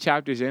 3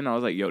 chapters in. I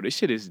was like, yo, this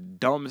shit is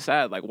dumb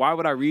sad. Like, why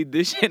would I read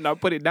this shit and I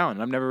put it down?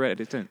 And I've never read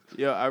it since.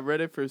 Yo, I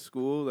read it for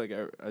school. Like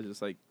I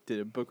just like did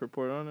a book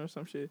report on it or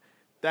some shit.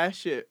 That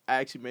shit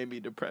actually made me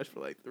depressed for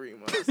like 3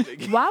 months.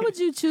 Nigga. Why would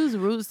you choose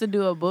Roots to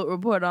do a book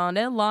report on?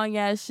 That long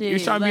ass shit. He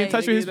was trying to be in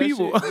touch with his That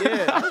people. shit-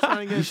 yeah, I was trying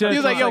to get in should've touch He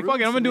was like, yo, with fuck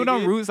it, I'm gonna do it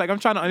on nigga. Roots. Like, I'm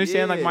trying to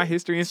understand like my Yeah.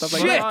 history and stuff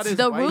like Shit. that. All this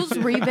The white Roots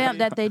shit. revamp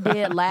that they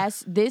did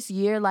this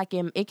year, like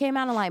it came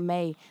out in like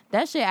May.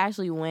 That shit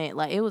actually went.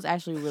 Like it was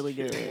actually really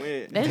good.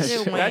 went. That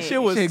shit went. That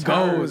shit was Shit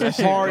turned. goes. That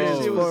That hard shit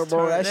as goes. fuck,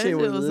 bro. That shit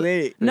was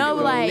lit. No, It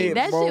was like lit,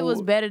 that bro. shit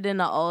was better than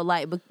the old.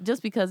 Like,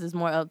 just because it's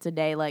more up to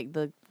date. Like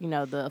the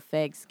the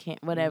effects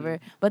can't whatever.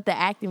 But the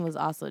acting was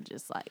also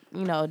just like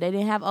they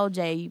didn't have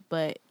OJ,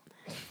 but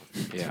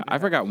Yeah, I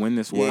forgot when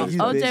this Yeah, was.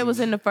 he's OJ busy. was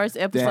in the first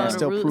episode Damn. of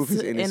Still prove Roots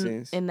his in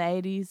innocence. the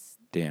 80s.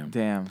 Damn.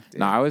 Damn.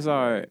 No, I was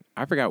I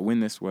forgot when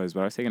this was,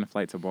 but I was taking a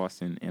flight to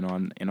Boston, and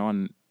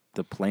on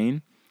the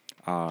plane,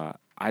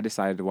 I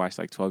decided to watch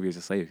like 12 Years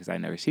a Slave because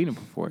I'd never seen it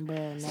before.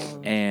 Bruh,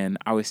 no. And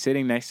I was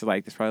sitting next to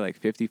like this probably like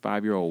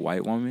 55-year-old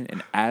white woman,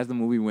 and as the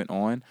movie went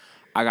on,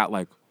 I got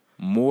like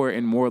more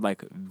and more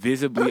like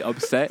visibly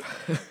upset,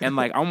 and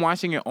like I'm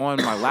watching it on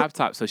my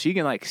laptop so she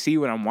can like see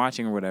what I'm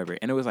watching or whatever.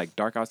 And it was like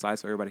dark outside,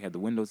 so everybody had the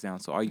windows down,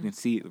 so all you can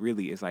see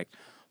really is like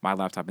my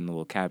laptop in the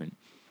little cabin.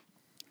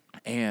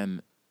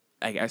 And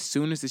like as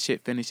soon as the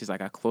shit finishes,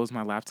 like I close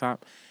my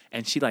laptop,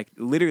 and she like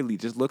literally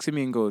just looks at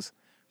me and goes,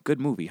 "Good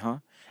movie, huh?"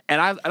 And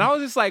I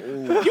was just like,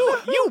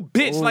 you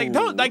bitch, like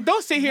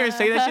don't sit here and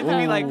say that shit to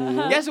me. Like,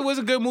 yes, it was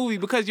a good movie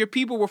because your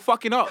people were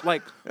fucking up.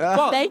 Like,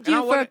 fuck. Thank And I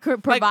you for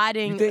wasn't-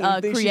 providing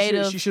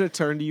creative. She should have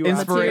turned to you.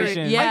 after that?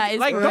 Inspiration. Yeah,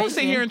 like don't sit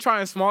inspiration. here and try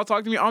and small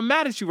talk to me. I'm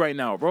mad at you right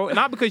now, bro. And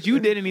not because you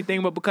did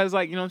anything, but because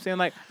like, you know what I'm saying?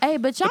 Like, Hey,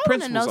 but y'all want to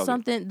principles know of it.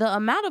 something? The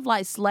amount of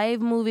like slave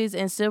movies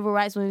and civil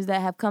rights movies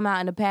that have come out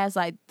in the past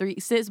like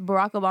since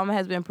Barack Obama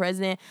has been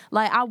president,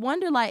 like I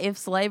wonder like if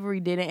slavery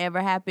didn't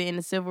ever happen and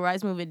the civil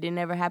rights movement didn't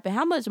ever happen,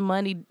 how much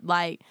money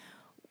like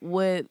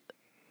would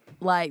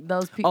like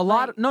those people. A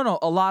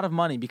lot of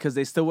money because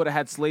they still would have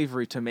had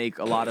slavery to make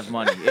a lot of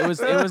money. It was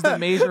the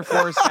major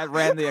force that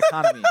ran the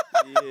economy.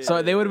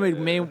 So they would have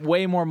made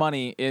way more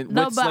money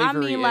with slavery. I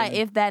mean, like,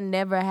 if that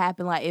never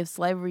happened, like, if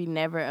slavery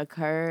never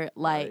occurred,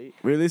 like,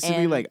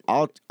 realistically, like,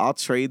 I'll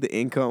trade the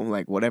income,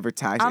 like, whatever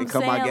tax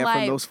income I get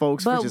from those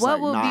folks for just,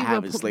 like, not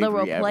having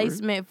slavery the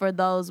replacement for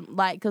those,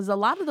 like, because a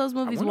lot of those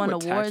movies won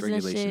awards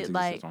and shit,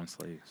 like, on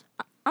slaves.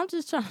 I'm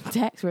just trying to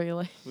tax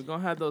regulate. We're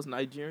gonna have those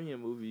Nigerian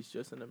movies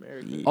just in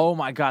America. Oh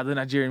my God, the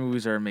Nigerian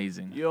movies are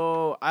amazing.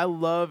 Yo, I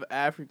love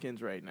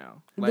Africans right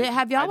now. Like,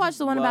 Have y'all watched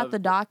the one about the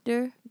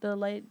doctor, the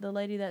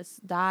lady that's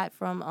died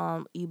from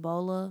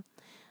Ebola?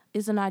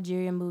 It's a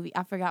Nigerian movie.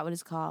 I forgot what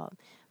it's called,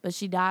 but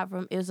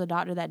it was a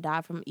doctor that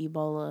died from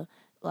Ebola,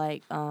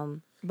 like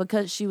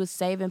because she was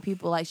saving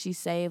people. Like, she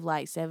saved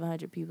like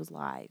 700 people's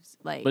lives.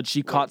 Like, But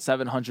she caught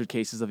 700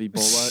 cases of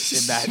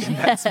Ebola in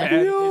that span.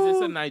 Is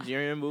this a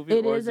Nigerian movie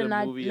or is it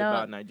a movie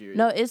about Nigeria?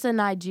 No, it's a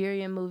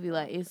Nigerian movie.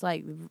 Like, it's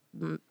like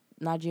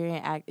Nigerian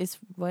act. It's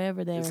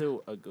whatever they're. Is it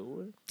a good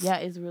one? Yeah,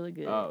 it's really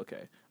good. Oh,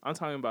 okay. I'm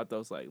talking about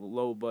those like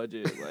low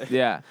budget, like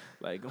Yeah.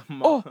 like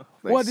like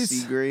what is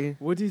Seagrey?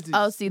 what is this?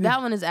 Oh, see,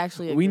 that one is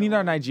actually. We need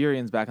our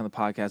Nigerians back on the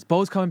podcast.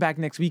 Bo's coming back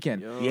next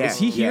weekend. Yo. Yeah. Is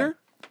he here?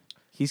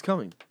 He's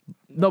coming.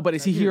 No, but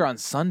is he here on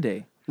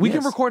Sunday? We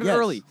can record it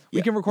early.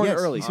 We can record it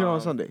early. He's here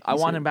on Sunday. I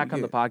want him back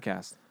on the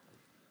podcast.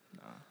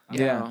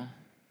 Yeah.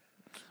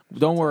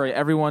 Don't worry,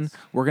 everyone.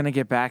 We're gonna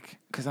get back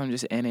Because I'm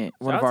just in it.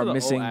 one Shout of out our to the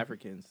missing old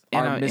Africans.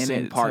 And our I'm missing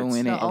in it parts to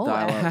win it. of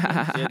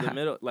dialogue. Yeah, the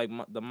middle, like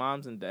the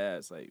moms and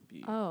dads, like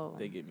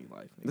they give me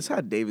life. Let's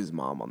have David's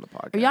mom on the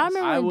podcast. Y'all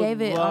remember I when would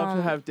David? love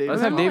to have David.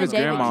 Let's have remember when David's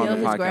David grandma on killed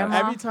the his podcast.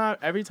 grandma?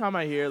 Every time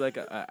I hear like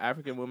an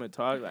African woman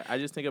talk, like I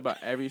just think about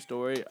every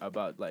story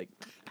about like,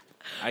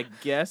 I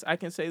guess I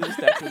can say this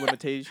statute of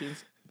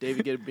limitations.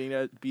 David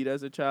getting beat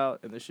as a child,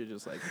 and this shit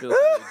just like fills me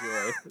with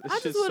joy. This I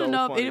shit's just want to so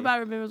know funny. if anybody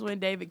remembers when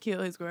David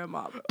killed his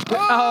grandma.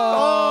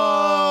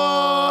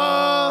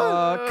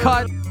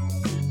 Cut.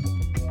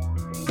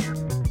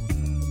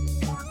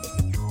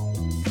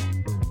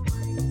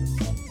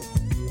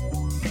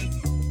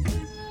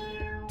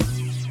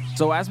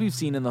 So as we've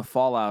seen in the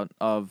fallout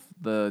of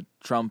the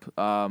Trump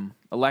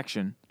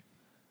election,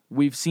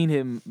 we've seen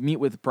him meet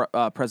with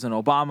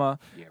President Obama.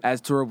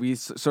 As tour, we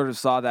sort of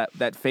saw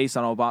that face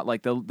on Obama,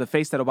 like the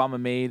face that Obama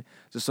made,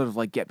 just sort of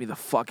like, get me the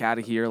fuck out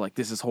of here, like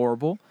this is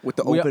horrible. With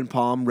the open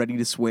palm, ready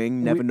to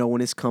swing, never know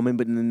when it's coming,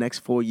 but in the next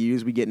 4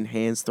 years, we getting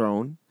hands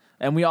thrown.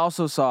 And we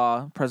also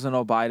saw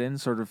President Biden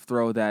sort of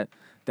throw that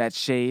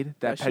shade,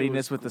 that shit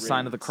pettiness was with the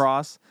sign of the great.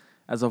 cross,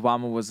 as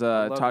Obama was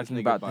love talking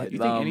this nigga about. Biden. You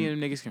think any of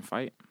them niggas can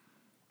fight?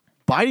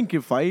 Biden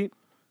can fight.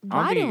 I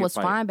don't think he Biden can was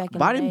fight. fine back in the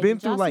day. Biden been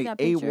Did y'all through see like that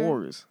 8 picture?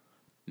 wars.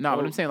 No,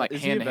 but I'm saying like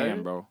is he hand a to hand,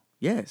 veteran? bro.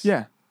 Yes.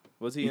 Yeah,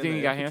 Was he? You in think the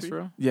he got hands infantry?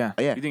 for real? yeah.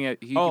 Yeah. You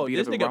think he Oh, could beat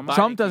this up nigga Obama? Biden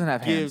Trump doesn't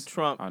have give hands.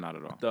 Trump Oh, not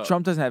at all. the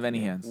Trump doesn't have any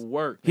hands.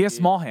 work. He has nigga.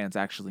 small hands,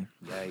 actually.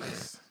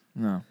 Yikes.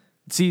 No.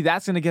 See,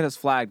 that's gonna get us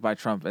flagged by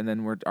Trump, and then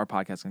our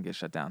podcast's gonna get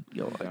shut down.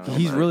 Yo,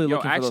 He's really Yo,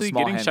 looking for those actually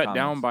small getting hand shut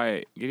comments.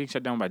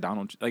 down by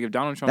Donald. Like if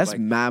Donald Trump That's like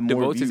mad more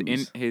devotes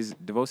views.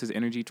 devotes his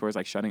energy towards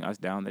like shutting us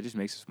down, that just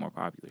makes us more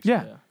popular.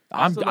 Yeah, Yeah.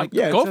 I'm Also, like,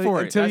 Yeah, go until for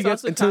he, it. Until he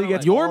That's gets also until he kinda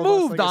gets like- Your all of us,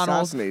 move, like, Donald.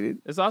 assassinated.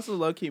 It's also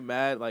low key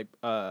mad, like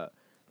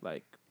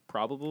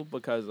probable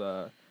because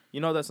you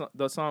know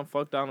the song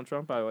 "Fuck Donald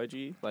Trump" by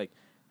YG, like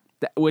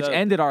Which the-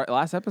 ended our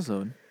last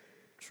episode.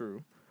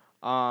 true.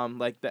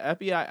 Like the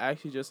FBI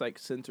actually just like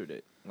censored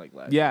it like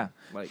last Yeah. year.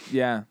 Like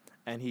Yeah.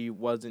 and he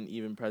wasn't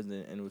even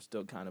president and it was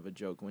still kind of a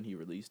joke when he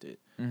released it.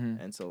 hmm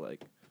And so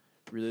like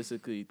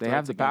realistically They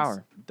have threats the against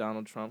power.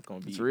 Donald Trump gonna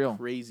be It's real.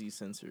 crazy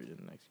censored in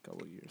the next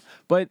couple of years.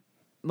 But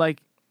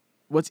like,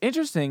 what's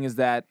interesting is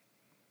that,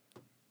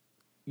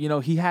 you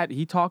know,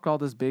 he talked all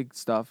this big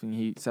stuff and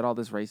he said all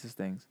this racist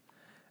things,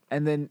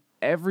 and then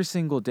every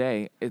single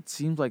day it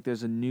seems like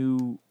there's a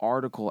new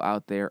article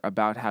out there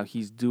about how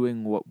he's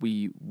doing what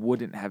we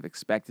wouldn't have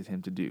expected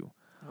him to do,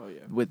 Oh yeah.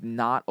 with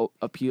not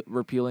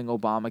repealing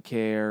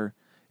Obamacare,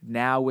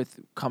 now with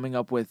coming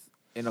up with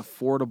an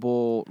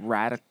affordable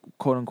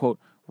quote unquote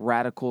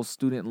radical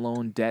student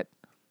loan debt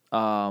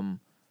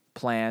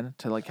plan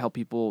to like help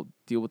people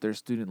deal with their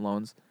student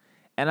loans.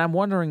 And I'm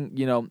wondering,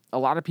 you know, a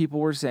lot of people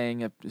were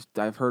saying,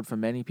 I've heard from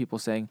many people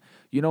saying,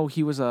 you know,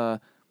 he was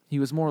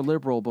more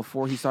liberal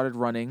before he started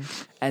running,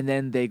 and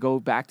then they go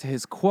back to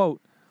his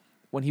quote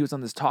when he was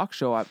on this talk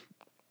show,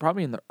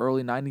 probably in the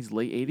early 90s,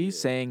 late 80s,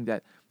 saying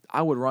that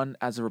I would run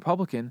as a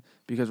Republican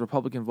because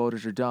Republican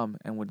voters are dumb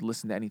and would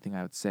listen to anything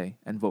I would say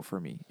and vote for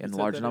me in He a said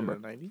large that in number.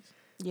 the 90s?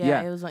 Yeah,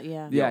 Yeah. it was like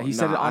yeah. Yeah, he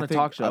said it on I a think-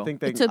 talk show. I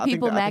think It took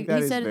People I think that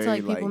he is said it to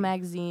very, like People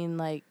magazine,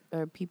 like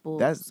or People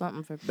That's-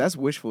 something for. That's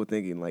wishful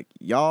thinking. Like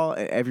y'all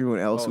and everyone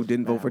else who Oh,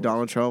 didn't vote for man.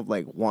 Donald Trump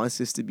like wants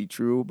this to be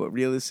true, but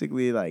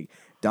realistically, like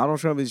Donald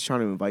Trump is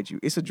trying to invite you.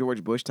 It's a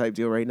George Bush type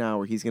deal right now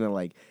where he's gonna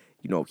like,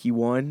 you know, he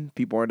won.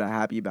 People are not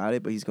happy about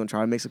it, but he's gonna try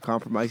to make some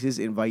compromises,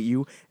 invite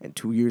you, and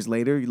 2 years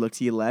later, you look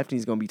to your left, and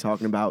he's gonna be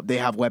talking about they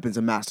have weapons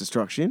of mass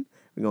destruction.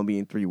 We're gonna be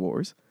in 3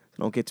 wars.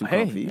 So don't get too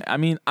comfy. Hey, I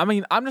mean,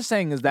 I'm just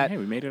saying is that Hey,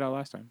 we made it out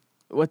last time.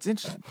 what's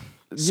interesting.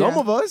 Some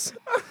of us.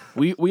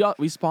 We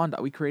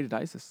created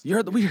ISIS.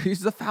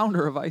 He's the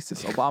founder of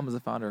ISIS. Obama's the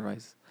founder of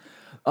ISIS.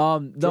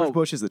 George No,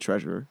 Bush is the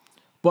treasurer.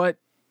 but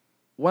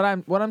what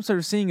I'm sort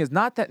of seeing is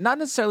not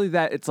necessarily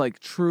that it's like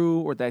true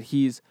or that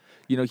he's,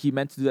 he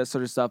meant to do that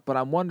sort of stuff, but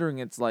I'm wondering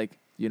it's like,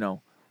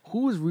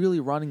 who is really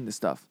running this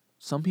stuff?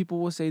 Some people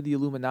will say the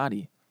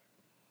Illuminati.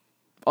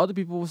 Other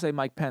people will say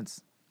Mike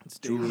Pence. It's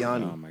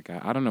Giuliani. Oh my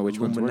god, I don't know which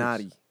one's worse.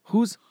 Illuminati.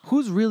 Who's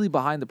really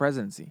behind the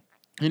presidency?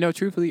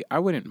 Truthfully, I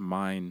wouldn't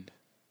mind.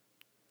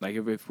 Like,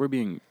 if we're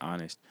being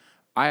honest,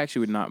 I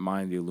actually would not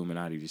mind the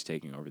Illuminati just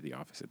taking over the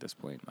office at this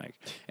point. Like,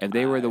 if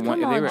they were the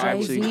one, if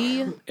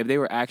they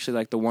were actually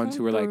like the ones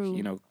who were like,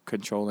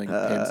 controlling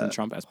Pence and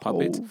Trump as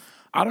puppets,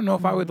 I don't know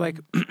if I would like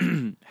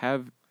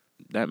have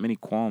that many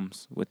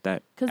qualms with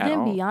that. Because then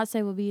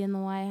Beyonce would be in the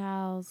White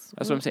House.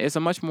 That's what I'm saying. It's a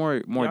much more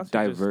Beyonce's just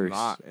diverse.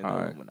 not in the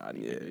Illuminati,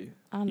 maybe.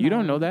 You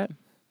don't know that?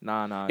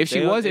 Nah. If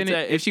she was in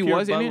it, if she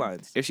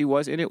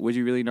was in it, would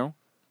you really know?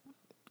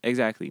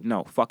 Exactly.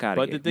 No. Fuck out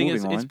of here. But the thing Moving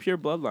is, on. it's pure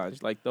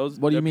bloodlines. Like those.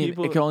 What do you mean?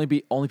 People, It can only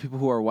be people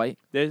who are white.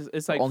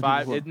 it's like only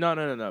five. people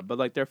No. But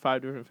like there are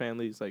 5 different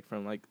families, like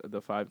from like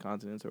the 5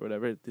 continents or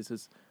whatever. This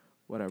is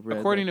what I read.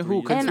 According like, to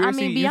who? 3 years And ago. I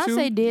mean, Conspiracy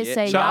Beyonce YouTube? did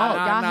say Shut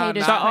y'all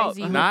haters Shut up.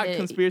 crazy. Not with it.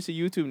 conspiracy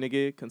YouTube,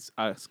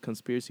 nigga.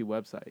 Conspiracy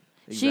website.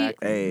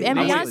 Exactly. Hey, And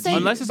Beyonce,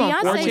 Unless it's on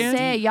Beyonce 4chan,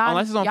 said y'all,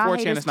 unless it's on y'all 4chan,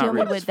 haters it's not kill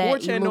me real. with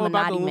that 4chan know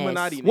about the Illuminati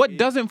Illuminati. mess. What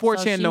doesn't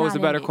 4chan she know not is a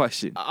in better it.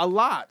 question. A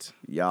lot.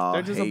 Y'all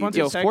They're just a bunch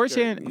Yo, of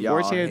 4chan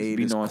Y'all 4chan be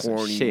haters knowing some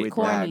corny shit. with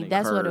Corny, that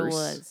that's what it curse.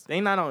 was.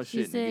 They not on She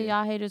shit. said nigga.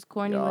 y'all haters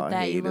corny Y'all with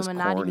that haters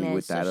Illuminati corny mess.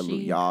 with that. So she,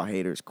 Y'all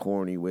haters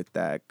corny with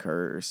that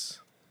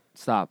curse.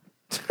 Stop.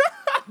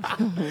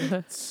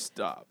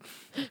 Stop.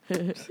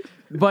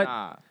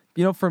 But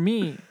Nah. for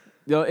me,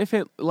 if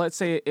let's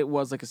say it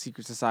was like a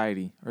secret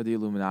society or the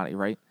Illuminati,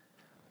 right?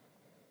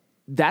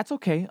 That's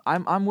okay.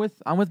 I'm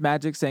with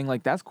Magic saying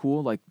like that's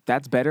cool, like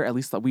that's better. At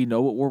least we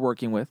know what we're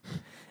working with,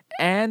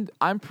 and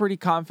I'm pretty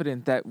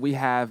confident that we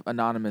have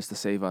Anonymous to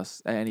save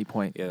us at any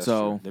point. Yeah, that's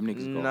so true. Them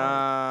niggas go hard.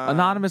 Nah.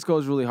 Anonymous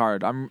goes really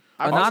hard. Also,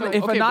 If okay,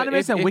 but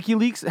Anonymous and if-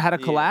 WikiLeaks had a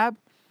Yeah. collab,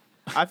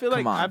 I feel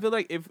like Come on.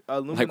 if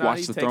Illuminati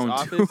Watch the takes Throne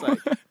office, too. like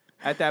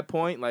at that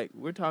point, like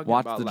we're talking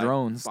Watch about the like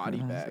drones. body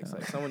bags.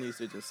 Like someone needs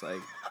to just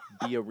like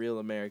be a real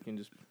American,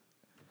 just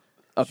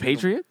a shoot 'em.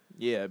 patriot.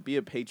 Yeah, be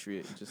a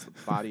patriot, just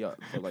body up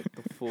for like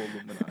the full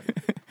Illuminati.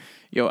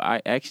 Yo,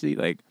 I actually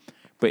like,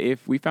 but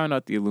if we found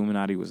out the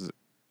Illuminati was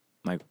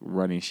like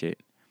running shit,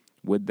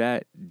 would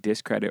that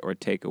discredit or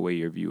take away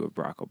your view of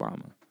Barack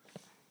Obama?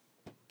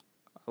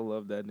 I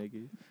love that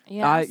nigga.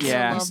 yeah, I still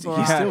yeah. love He's Barack.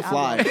 He's still I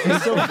fly. love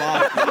He's still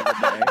fly. at the end of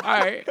the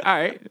day. All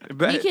right.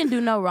 Bet. He can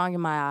do no wrong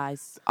in my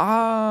eyes.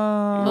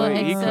 Ah, But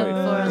he except could.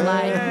 for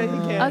like, Yeah, he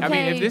can. I mean,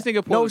 if okay. this nigga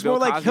No, pulls it's more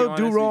Bill like Cosby he'll on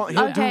do us, wrong. we-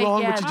 He'll Okay, do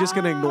wrong, yeah. but you're just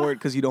gonna ignore it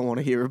because you don't want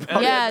to hear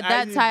about it. Yeah, I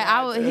that just type.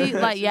 got He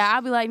that. like, yeah,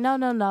 I'll be like,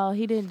 no,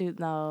 he didn't do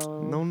no.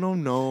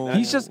 No.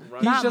 he's just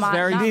Not my-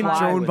 very not He didn't my-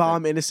 drone with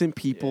bomb innocent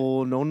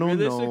people. No.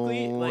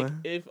 Realistically, like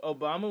if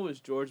Obama was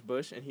George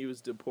Bush and he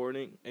was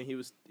deporting and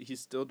he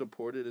still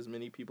deported as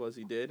many people as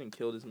he did and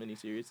killed as many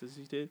Syrians as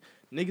he did,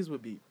 niggas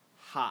would be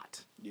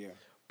hot. Yeah.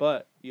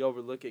 But you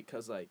overlook it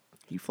because like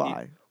He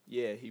fly.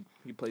 he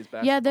plays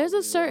basketball. Yeah, there's a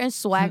really well. certain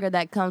swagger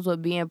that comes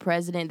with being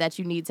president that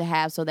you need to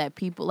have so that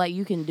people like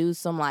you can do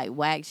some like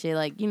whack shit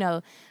like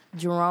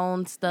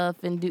drone stuff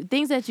and do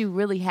things that you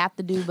really have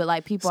to do, but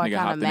like people This are nigga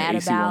kind hopped of in mad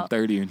the about.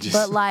 AC-130 and just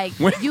But like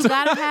went you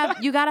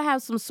gotta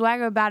have some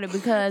swagger about it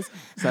because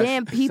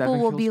then people 7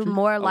 will Kill be Street?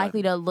 more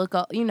likely to look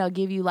up,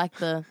 give you like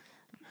the,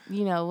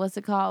 what's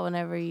it called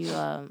whenever you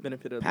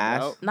benefit of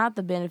Pass? the doubt. not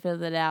the benefit of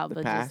the doubt, The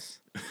but pass.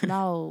 just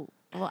no.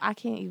 Well, I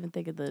can't even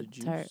think of the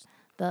juice.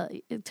 term.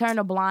 Turn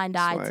a blind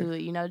eye Swag. to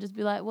it, just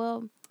be like,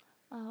 well,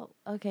 oh,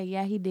 okay,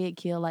 yeah, he did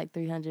kill like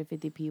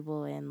 350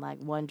 people and like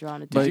one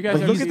drone. Did you guys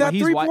but ever Look see- at that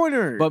he's white-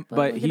 3-pointer. But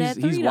look at that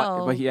three,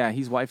 though.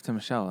 he's wife to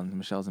Michelle, and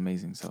Michelle's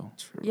amazing. So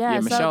Yeah, Yeah,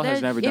 so Michelle has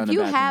there's- never done if a you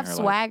bad thing have in her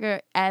life.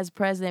 swagger as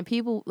president,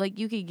 people like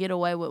you could get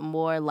away with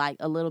more like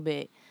a little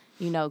bit,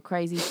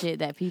 crazy shit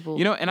that people.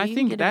 And I you can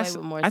think get away that's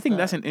with more that's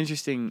stuff. an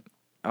interesting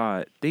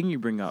thing you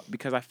bring up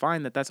because I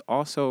find that that's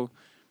also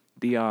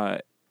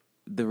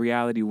the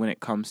reality when it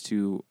comes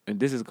to, and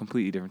this is a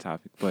completely different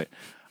topic, but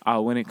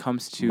when it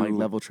comes to Mic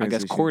level I guess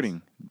transitions.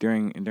 courting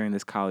during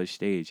this college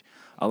stage,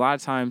 a lot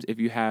of times if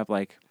you have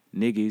like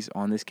niggas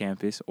on this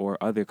campus or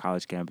other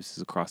college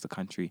campuses across the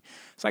country,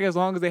 it's like as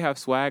long as they have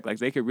swag, like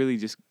they could really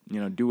just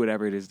do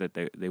whatever it is that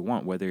they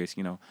want, whether it's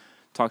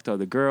talk to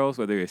other girls,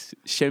 whether it's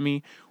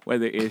shimmy,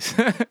 whether it's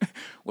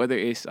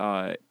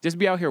just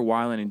be out here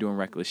wilding and doing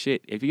reckless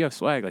shit. If you have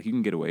swag, like you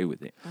can get away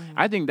with it.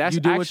 I think that's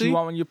you do actually what you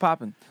want when you're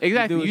popping.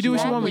 exactly. You do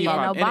what you want when Exactly, you're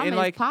and popping. Obama And is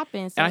like,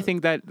 popping. and I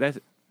think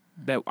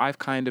that I've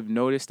kind of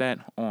noticed that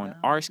on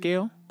our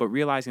scale, but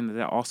realizing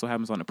that also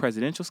happens on a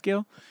presidential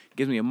scale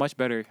gives me a much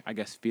better, I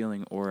guess,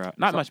 feeling or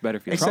not much better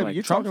feeling. Except like,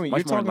 you're Trump's talking,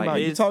 much more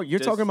enlightened. you're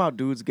Just- talking about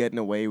dudes getting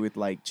away with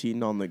like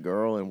cheating on the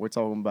girl, and we're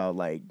talking about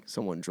like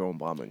someone drone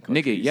bombing. Nigga,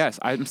 countries. yes,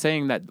 I'm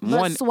saying that But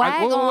one.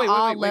 swag on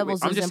all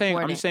levels I'm is just saying.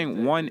 I'm important. just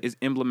saying one is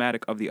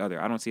emblematic of the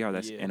other. I don't see how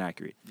that's Yeah.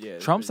 inaccurate. Yeah,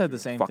 that's Trump very said the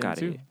true. same Fuck thing outta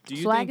too. here. Do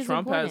you Swag think is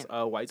Trump has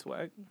important. white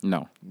swag?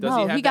 No. Does No,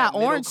 he have he got that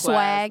middle orange class,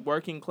 swag.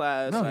 working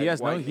class? No, like, he has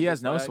no. white He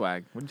has no nigga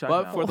swag. What are you talking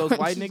But about? for those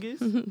white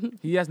niggas,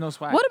 he has no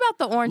swag. What about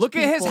the orange Look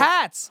at his people?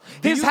 hats.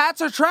 His you-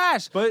 hats are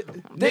trash. but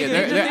they're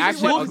nigga,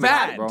 actually look ugly,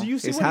 bad. bro. Do you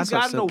see His what hats he's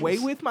are gotten away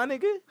symbols. with, my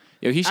nigga?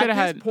 Yo, he should have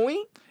At had. this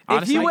point, If he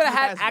Honestly, would have he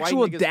had has white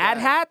actual niggas dad swag.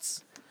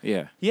 hats,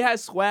 Yeah. he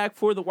has swag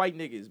for the white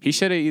niggas. He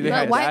should have either But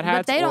had white- dad hats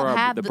but they don't or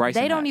have the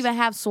Bryson they don't hats. even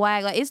have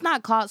swag. Like it's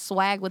not called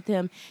swag with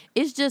him.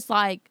 It's just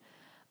like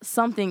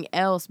something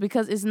else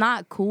because it's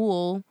not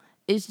cool.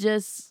 It's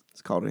just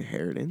It's called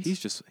inheritance. He's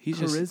just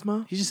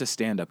Charisma? He's just a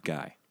stand-up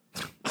guy.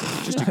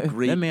 just a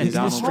great. That man he's a,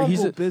 Donald- straight, he's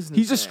a, Humble businessman.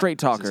 he's a straight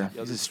talker.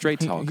 He's a straight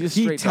talker. He's a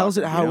He straight tells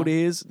talker, it how you it know?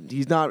 is.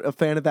 He's not a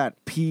fan of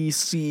that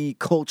PC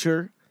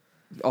culture.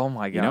 Oh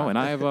my god. You know, and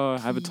I have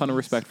a ton of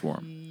respect for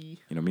him.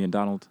 You know, me and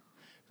Donald,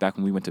 back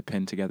when we went to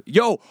Penn together.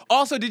 Yo,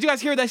 also, did you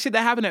guys hear that shit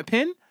that happened at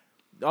Penn?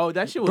 Oh,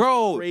 that shit was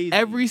Bro, crazy.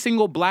 every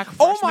single black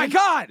freshman. Oh my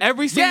god.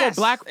 Every single Yes!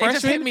 black It just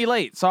hit freshman. me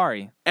late.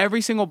 Sorry.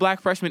 Every single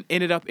black freshman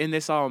ended up in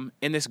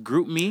this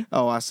group me.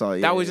 Oh, I saw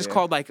you. That was just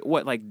called like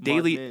what, like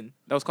daily. Mudmen.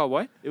 That was called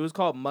what? It was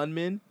called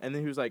Mudman, and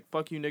then he was like,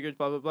 "Fuck you, niggers,"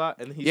 blah blah blah,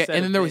 and then he Yeah, said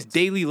and then there was events.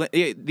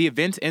 daily. The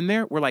events in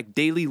there were like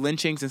daily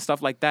lynchings and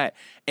stuff like that,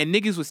 and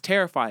niggas was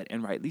terrified,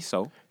 and rightly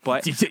so.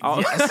 But Yes.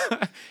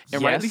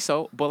 and rightly Yes.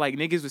 so. But like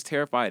niggas was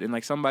terrified, and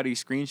like somebody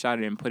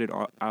screenshotted it and put it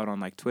out on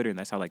like Twitter, and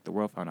that's how like the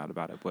world found out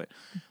about it. But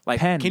like,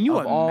 Penn, can you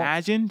of all-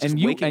 imagine just And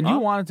you waking you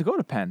up? wanted to go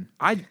to Penn.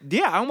 I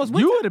almost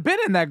went. You would have been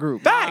in that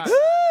group. Facts.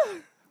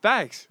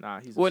 Facts.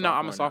 Nah, he's. Well, no,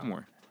 I'm a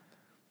sophomore.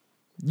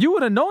 You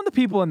would have known the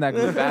people in that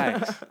group.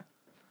 Facts.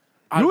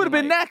 You would have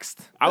been next.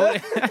 I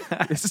would.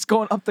 It's just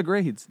going up the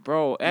grades.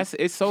 Bro,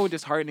 it's so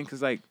disheartening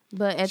because like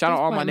but at Shout out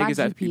this all my point, niggas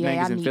at GPA, niggas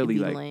I in need Philly, to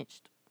be like-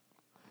 lynched.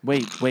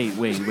 Wait.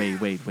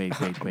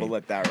 I'm gonna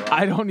let that run.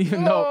 I don't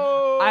even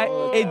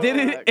know. It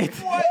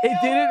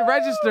didn't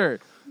register.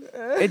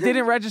 It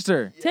didn't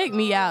register. Take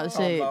me out,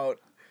 shit.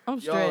 I'm Yo,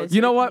 stressed.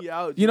 You know Take what? me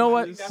out, You know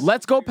what? Jesus.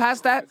 Let's go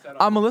past that.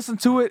 I'm gonna listen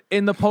to it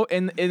in the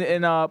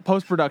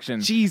post production.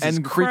 Jesus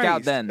and freak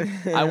out Christ.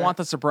 then. I want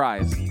the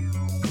surprise.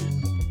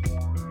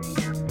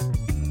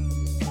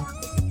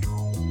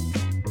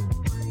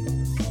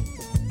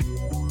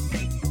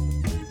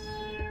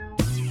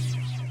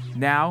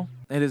 Now,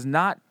 it has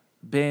not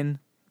been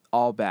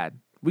all bad.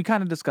 We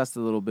kind of discussed it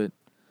a little bit,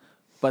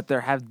 but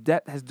there's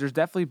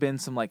definitely been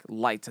some like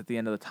lights at the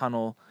end of the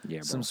tunnel. Yeah,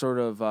 bro. Some sort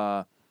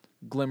of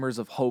glimmers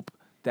of hope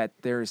that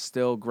there is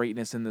still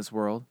greatness in this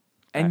world.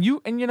 And you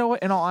know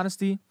what? In all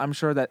honesty, I'm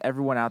sure that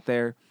everyone out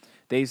there,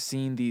 they've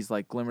seen these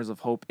like glimmers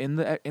of hope in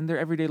their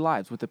everyday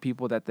lives with the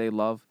people that they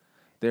love,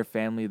 their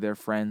family, their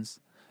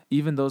friends,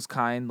 even those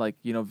kind like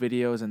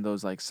videos and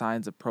those like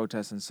signs of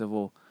protest and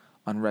civil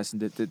unrest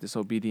and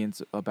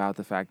disobedience about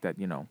the fact that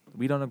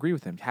we don't agree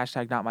with him.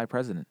 # not my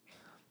president.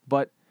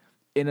 But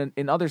in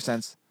other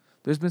sense,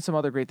 there's been some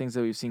other great things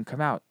that we've seen come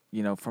out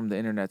from the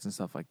internets and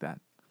stuff like that.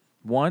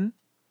 One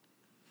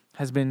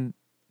has been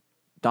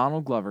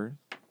Donald Glover,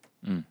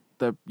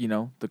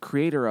 the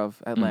creator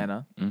of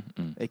Atlanta,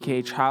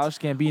 aka Childish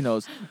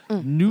Gambino's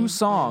new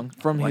song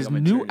from his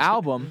new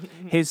album,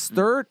 his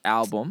third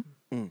album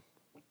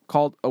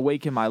called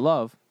Awaken My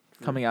Love,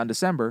 coming out in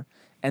December.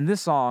 And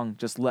this song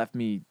just left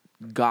me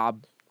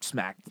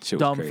gobsmacked, Shit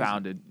was crazy.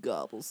 dumbfounded,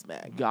 Gobble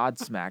smack.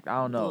 godsmacked.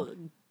 I don't know.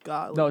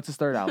 God, No, it's his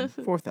third album.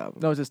 Fourth album.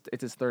 No, it's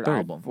his third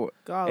album.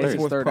 God, It's It's his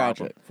fourth third project.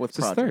 album. Fourth It's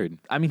his project. third.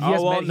 I mean, he Oh,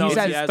 has well, many, no, he he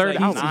has has, third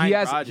like, album. 9 He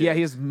has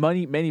projects.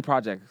 many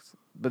projects,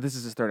 but this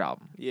is his third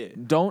album. Yeah.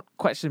 Don't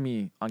question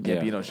me on Yeah.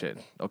 Gambino shit,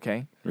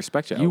 okay?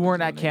 Respect your You elders, weren't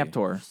my at Camp nigga.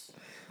 Tour,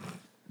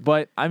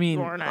 but I mean,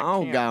 I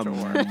don't got You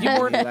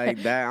money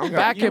like that. I don't got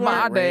Back in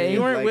my brains day.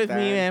 You weren't like with that.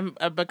 me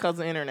and because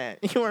of internet.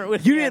 You weren't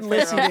with You me. didn't at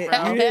listen. Pharaoh's,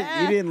 bro.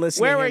 You didn't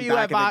listen. Where to were him you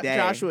back at in the day.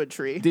 Joshua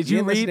Tree? did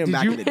you didn't listen read? to him Did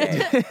back you? in the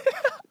day.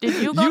 Did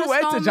you go You to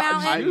went to Stone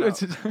Josh- Mountain? you went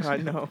to- I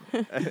know.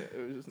 It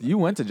was just You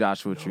went to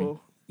Joshua Tree.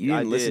 cool. You I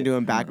didn't listen did. to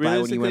him back by when he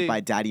went Realistically, by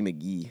Daddy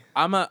McGee.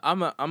 I'm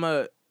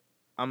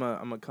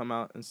a come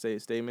out and say a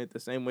statement the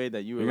same way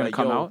that you were You're gonna like,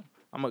 come yo,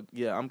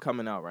 out? I'm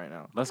coming out right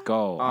now. Let's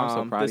go. I'm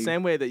so proud The of you.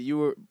 same way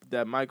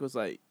that Mike was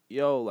like,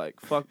 yo, like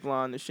fuck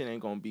Blonde, this shit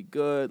ain't gonna be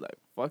good. Like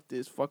fuck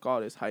this, fuck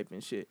all this hype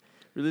and shit.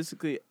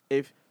 Realistically,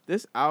 if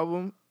this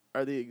album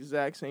are the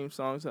exact same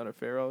songs that are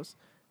Pharaoh's,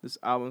 this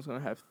album's gonna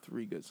have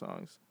 3 good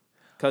songs.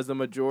 Cause the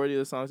majority of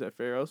the songs at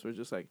Pharaoh's were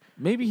just like,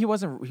 Maybe he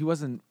wasn't.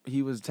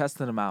 He was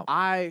testing them out.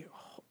 I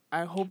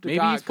hope to Maybe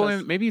God, he's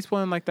pulling. Maybe he's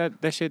pulling like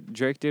that shit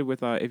Drake did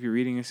with If You're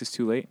Reading This Is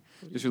Too Late.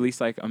 Just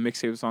released like a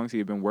mixtape of songs he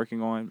had been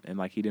working on, and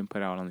like he didn't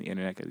put out on the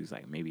internet because he's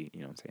like, maybe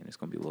what I'm saying, it's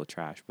gonna be a little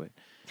trash. But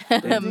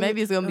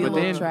Maybe it's gonna be a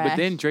little trash. but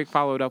then Drake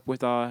followed up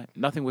with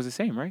Nothing Was the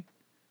Same, right?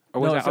 Or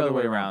was No, that it's the other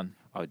way around? around.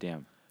 Oh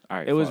damn. All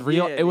right, It was fuck.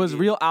 real. Yeah, it was yeah.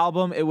 real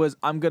album. It was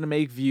I'm gonna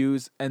make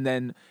views, and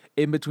then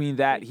in between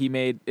that, he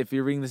made. If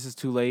you're reading this is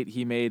too late.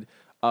 He made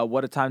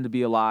What a Time to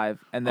Be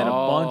Alive, and then a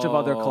bunch of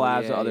other Oh,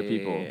 collabs with yeah, other yeah,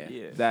 people. yeah,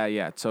 yeah. That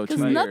yeah. So Because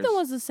 2 Nothing years.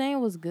 Was the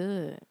Same was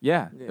good.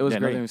 Yeah, Yeah. it was yeah,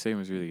 great. Nothing Was Saying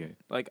was really good.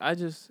 Like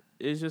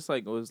it's just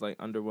like it was like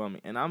underwhelming,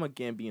 and I'm a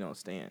Gambino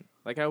stan.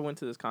 Like I went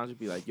to this concert,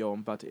 be like, yo,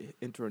 I'm about to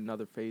enter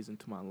another phase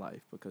into my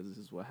life because this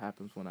is what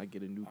happens when I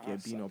get a new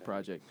Gambino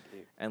project,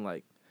 and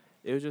like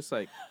it was just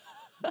like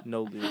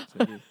no lyrics.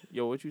 Nigga.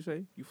 Yo, what you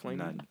say? You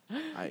flaming?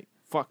 None. Like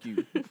fuck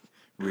you.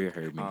 Rhea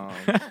heard me.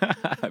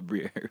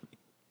 Rhea heard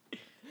me.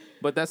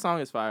 But that song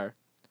is fire.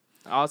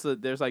 Also,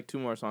 there's like 2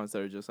 more songs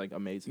that are just like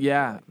amazing.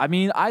 Yeah, Like, I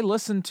mean, I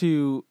listened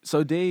to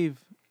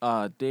Dave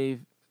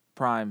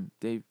Prime,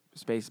 Dave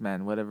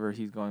Spaceman, whatever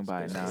he's going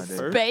by nowadays.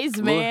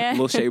 Spaceman.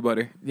 Little Shea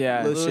Butter.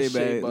 Yeah, Lil Shea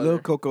Shea Butter. Lil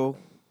Coco.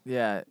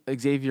 yeah,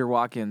 Xavier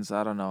Watkins.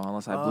 I don't know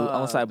unless I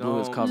blew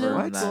his don't. cover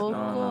on What? that. I don't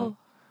Cool.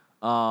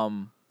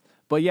 know.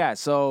 But yeah,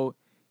 so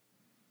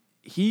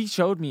he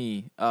showed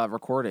me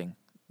recording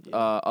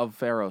of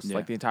Pharos, Yeah.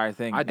 like the entire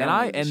thing, I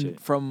downloaded the shit.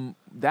 from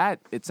that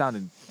it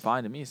sounded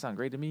fine to me. It sounded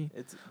great to me.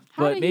 It's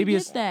How but did maybe he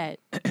it's get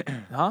that?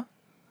 huh?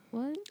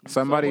 What?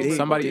 Somebody did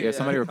somebody that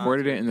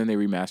recorded concert. it and then they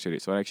remastered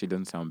it, so it actually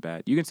doesn't sound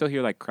bad. You can still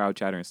hear like crowd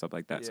chatter and stuff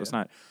like that. So it's Yeah.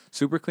 not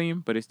super clean,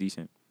 but it's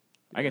decent.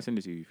 I Yeah. can send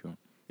it to you if you want.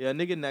 Yeah, a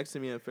nigga next to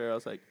me in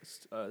Pharaoh's like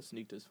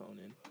sneaked his phone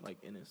in,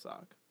 like in his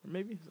sock, or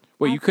maybe.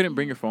 Wait, you couldn't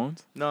bring your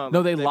phones? No,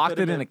 No, they put locked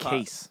them it in a pou-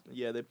 case.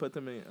 Yeah, they put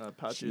them in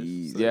pouches.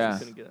 Jeez. So Yeah. they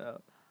couldn't get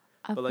out.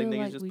 I But like feel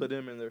niggas just we, put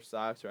them in their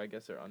socks, or I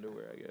guess their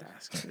underwear. I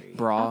guess.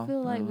 Bra. I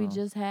feel like we don't know.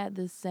 just had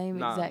the same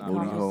Nah, exact nah,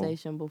 nah.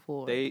 conversation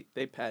before. They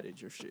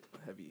padded your shit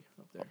heavy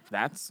up there.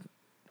 That's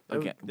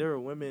There, there were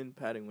women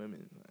padding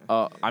women.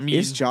 I mean,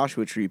 It's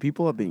Joshua Tree.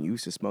 People have been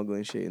used to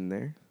smuggling shit in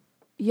there.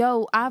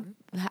 Yo, I'm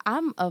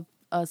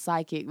a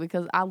psychic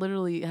because I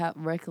literally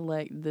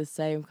recollect the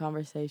same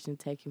conversation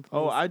taking place.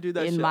 Oh, I do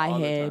that in shit my all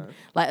the head. time.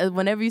 Like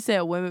whenever you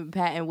said women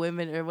patting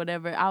women or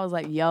whatever, I was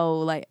like, yo,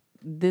 like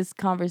this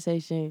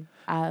conversation.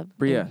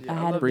 Bria, I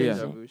had a Bria.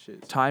 vision. vu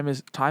shit. time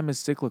is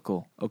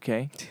cyclical.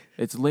 Okay,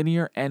 it's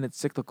linear and it's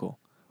cyclical.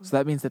 So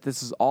that means that this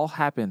has all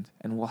happened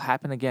and will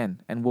happen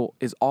again and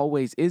is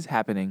always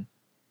happening.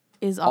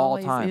 Is all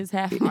always time. is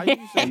How happening.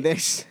 you say And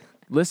this,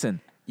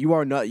 Listen, you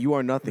are nothing.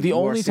 the You are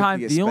only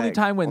simply a speck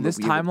time when on the this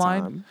wheel of timeline.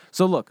 time.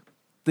 So look,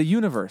 the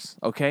universe.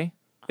 Okay,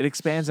 it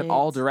expands in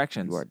all Shit.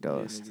 directions. You are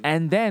dust.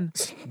 And then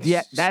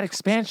that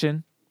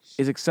expansion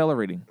is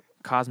accelerating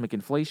cosmic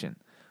inflation.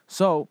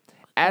 So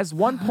as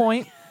one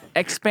point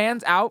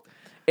expands out,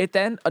 it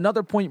then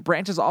another point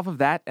branches off of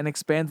that and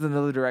expands in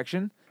another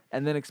direction,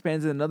 and then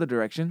expands in another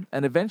direction,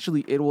 and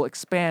eventually it will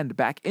expand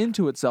back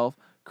into itself,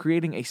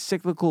 creating a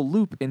cyclical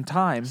loop in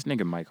time This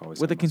nigga Mike always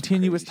with a talking about some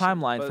continuous crazy shit.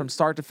 timeline But- from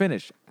start to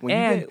finish. When you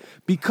And get-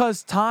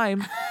 because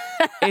time,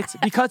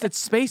 it's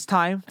space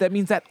time. That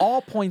means that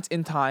all points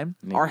in time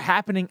are Nigga.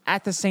 happening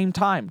at the same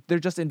time. They're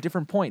just in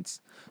different points.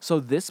 So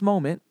this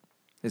moment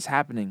is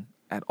happening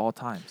at all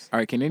times. All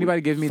right, can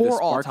anybody give me the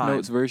For all Spark time.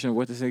 Notes version of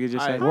what this nigga just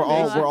All right, said? We're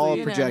all Basically, we're all a you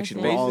know,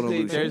 projection. We're all an Basically,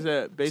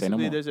 illusion. there's no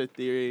more. there's a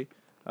theory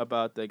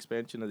about the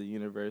expansion of the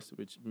universe,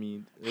 which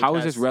means How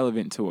is this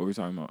relevant to what we're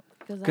talking about?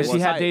 Because Well,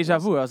 she had tight. deja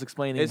vu. I was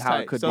explaining It's how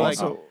tight. it could So be. like,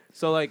 Also-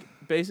 so like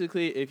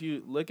basically, if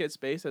you look at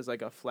space as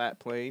like a flat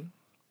plane,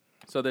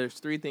 so there's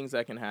 3 things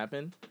that can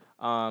happen.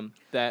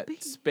 That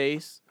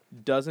space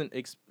doesn't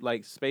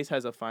like space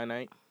has a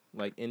finite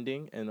like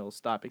ending and it'll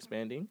stop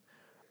expanding.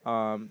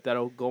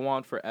 That'll go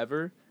on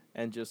forever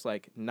and just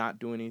like not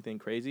do anything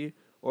crazy,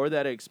 or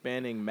that are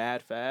expanding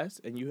mad fast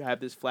and you have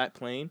this flat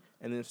plane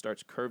and then it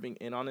starts curving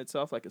in on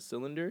itself like a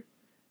cylinder,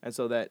 and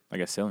so that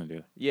Like a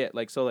cylinder. yeah,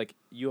 like so like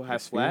you'll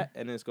have sphere? flat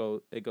and it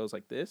goes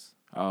like this.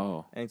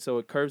 Oh. And so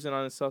it curves in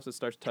on itself, so it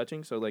starts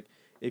touching. So like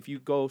if you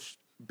go,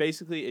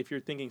 basically, if you're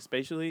thinking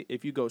spatially,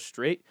 if you go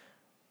straight,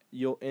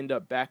 you'll end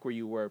up back where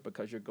you were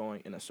because you're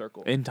going in a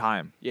circle. in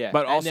time. Yeah,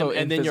 But and also then,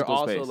 in and then you're physical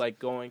also space. like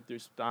going through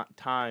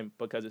time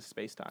because it's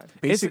space time.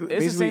 Basically,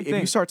 it's the same if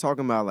thing. you start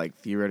talking about like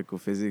theoretical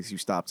physics, you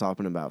stop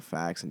talking about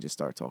facts and just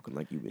start talking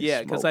like you've been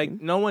Yeah, because like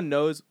smoking. no one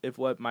knows if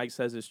what Mike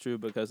says is true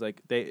because like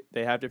they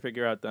have to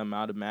figure out the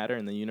amount of matter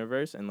in the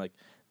universe, and like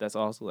that's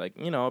also like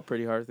a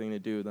pretty hard thing to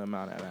do, the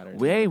amount of matter. In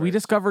the We universe.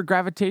 discovered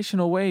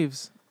gravitational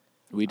waves.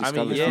 We I discovered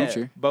mean, the yeah,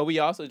 future. but we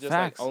also just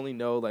Facts. like only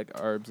know like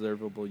our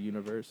observable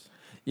universe.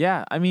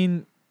 Yeah, I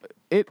mean,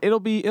 it'll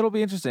be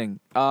interesting.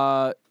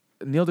 Neil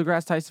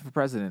deGrasse Tyson for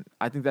president.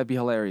 I think that'd be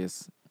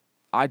hilarious.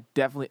 If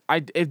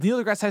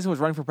Neil deGrasse Tyson was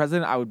running for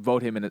president, I would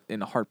vote him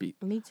in a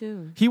heartbeat. Me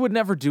too. He would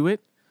never do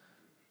it.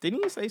 Didn't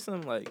you say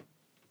something like?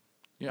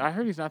 Yeah, I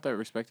heard he's not that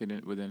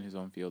respected within his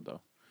own field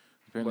though.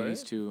 Apparently he's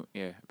What? too.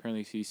 Yeah,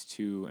 apparently he's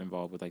too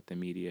involved with like the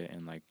media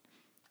and like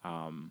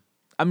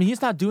I mean,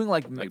 he's not doing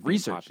like being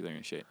research. popular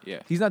and shit. Yeah.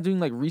 He's not doing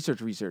like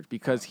research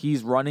because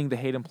he's running the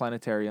Hayden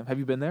Planetarium. Have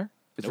you been there?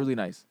 It's Nope. really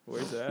nice.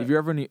 Where's that? If you're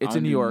ever it's I in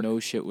don't New do York. No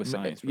shit with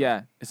science. Bro.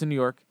 Yeah, it's in New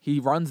York. He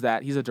runs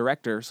that. He's a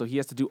director, so he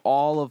has to do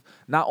all of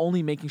not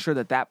only making sure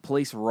that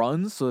place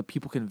runs so that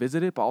people can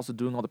visit it, but also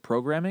doing all the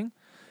programming.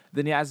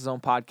 Then he has his own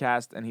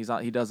podcast and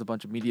he does a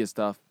bunch of media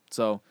stuff.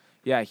 So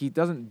Yeah, he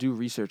doesn't do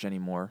research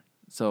anymore.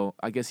 So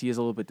I guess he is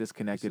a little bit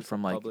disconnected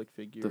from like public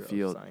figure the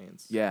field. of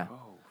science. Yeah.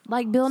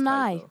 Like Bill It's tight,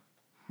 Nye. though.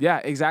 Yeah,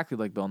 exactly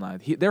like Bill Nye.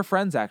 They're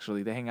friends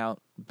actually. They hang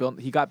out.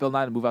 He got Bill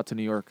Nye to move out to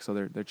New York, so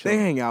they're They chilling.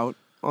 hang out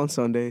on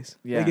Sundays.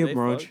 Yeah. They get They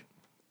brunch. fuck?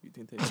 You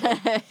think they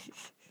fuck?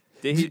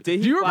 Did he Do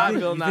you fly remember-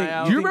 Bill you Nye think-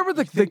 out? Do you remember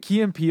the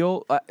Key and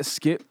Peele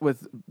skit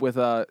with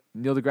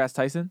Neil deGrasse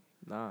Tyson?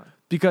 Nah.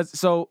 Because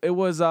so it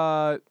was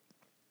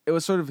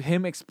sort of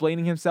him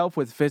explaining himself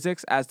with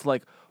physics as to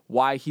like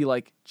why he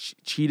like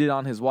cheated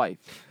on his wife.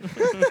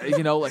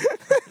 You know, like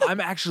I'm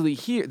actually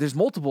here. There's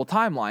multiple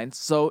timelines.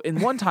 So in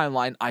one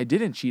timeline I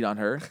didn't cheat on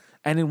her,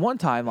 and in one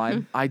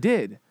timeline I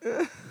did.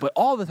 But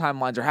all the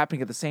timelines are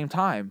happening at the same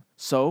time.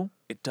 So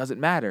it doesn't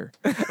matter.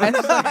 And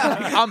it's like,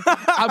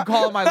 I'm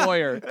calling my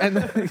lawyer.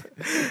 And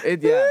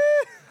yeah.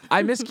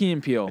 I miss Key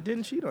and Peele. I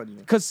didn't cheat on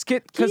you.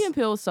 Key and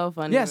Peele was so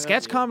funny. Yeah,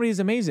 sketch comedy is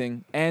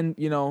amazing, and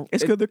you know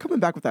It's good. They're coming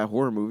back with that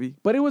horror movie.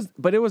 But it was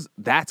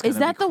that's. Is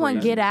gonna that be the one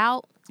crazy. Get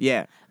Out?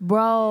 Yeah,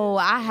 Bro,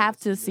 I have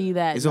to see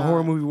that. it's a now.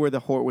 horror movie where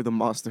the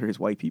monster is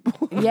white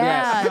people.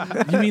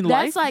 Yeah. You mean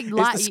That's life? like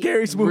It's the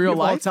scariest movie Real of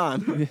all life?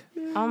 time.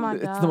 Oh my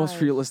god. It's the most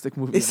realistic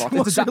movie. It's of all. the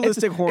most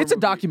realistic horror It's a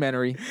movie.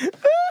 documentary.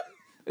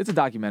 It's a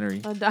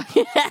documentary. A doc-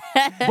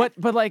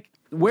 But like,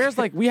 where's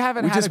like we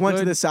haven't. We had just a went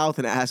to good- the South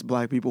and asked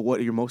black people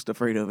what you're most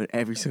afraid of, and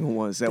every single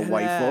one said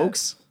white Deadass.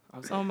 folks. I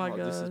was Oh my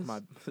This is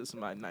gosh. this is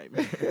my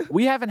nightmare.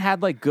 We haven't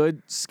had like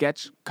good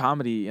sketch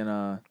comedy in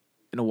a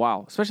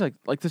while, especially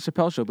like the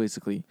Chappelle Show,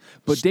 basically.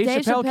 But Dave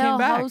Chappelle came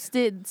back.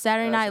 hosted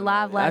Saturday Night That's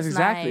Live last That's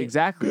night.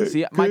 exactly.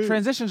 See, my Good-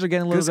 transitions are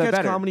getting a Good little bit sketch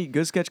better. comedy.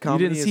 Good sketch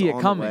comedy. didn't is see it on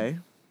the coming. way.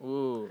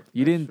 Ooh,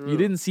 You that's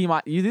didn't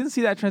true.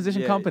 see that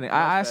transition Yeah, company. much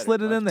I better,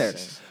 slid it much in there.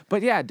 better.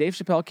 But yeah, Dave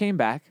Chappelle came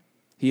back.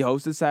 He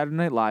hosted Saturday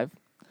Night Live.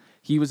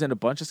 He was in a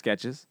bunch of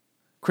sketches.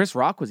 Chris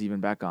Rock was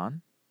even back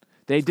on.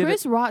 They did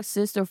Chris it. Rock's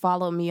sister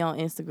followed me on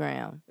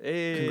Instagram.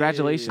 Hey.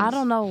 Congratulations. I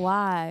don't know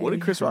why. What did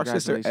Chris Rock's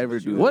sister ever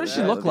do? What does she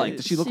Yeah, look like? bitch.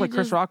 Does she look She like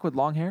Chris just- Rock with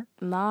long hair?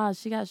 Nah,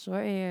 she got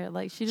short hair.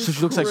 Like she just. So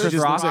she looks like She Chris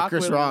just Rock. looks like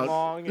Chris with Rock.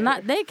 long hair.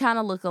 Not they kind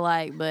of look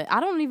alike, but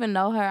I don't even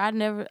know her. I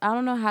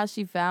don't know how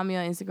she found me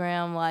on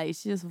Instagram. Like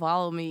she just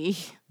followed me.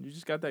 You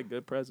just got that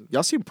good presence.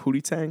 Y'all seen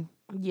Pootie Tang?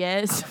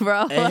 Yes,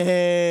 bro.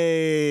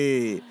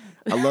 Hey,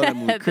 I love that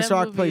movie. That Chris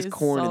Rock movie plays is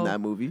corn in so-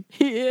 that movie.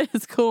 He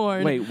is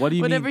corn. Wait, what do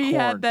you Whenever mean he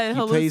corn? had that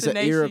He plays an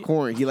ear of hallucination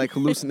corn. He like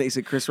hallucinates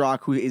that Chris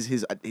Rock, who is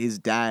his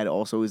dad,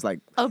 also is like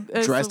of-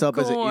 of dressed some up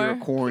as an ear of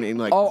corn in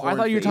like. Oh, I corn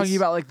thought you were face. talking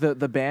about like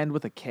the band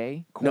with a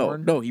K.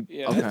 Corn? No, he.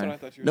 Yeah, Okay. that's what I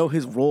thought you were No,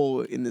 his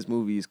role in this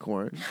movie is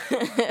corn.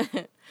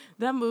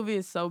 That movie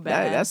is so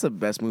bad. That's the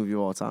best movie of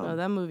all time. No,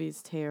 that movie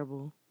is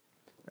terrible.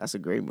 That's a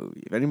great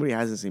movie. If anybody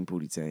hasn't seen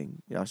Pootie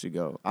Tang, y'all should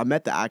go. I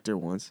met the actor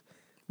once.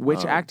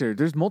 Which actor?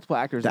 There's multiple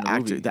actors in the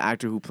movie. The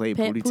actor who played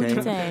Pootie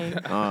Pootie Tang.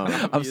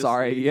 Tang. I'm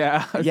sorry.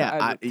 Yeah.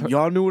 Yeah,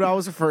 y'all knew what I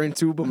was referring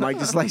to, but Mike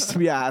just likes to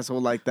be an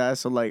asshole like that.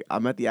 So like, I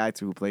met the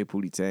actor who played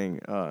Pootie Tang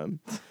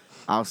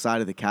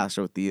outside of the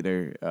Castro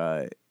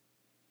Theater,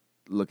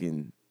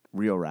 looking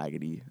real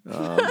raggedy.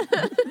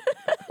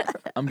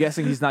 I'm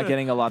guessing he's not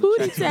getting a lot of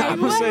Pootie checks. Tang,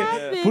 I'm what just saying,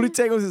 happened? Pootie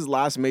Tang was his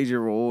last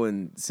major role,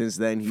 and since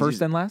then he's First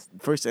just, and last?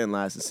 first and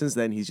last. And since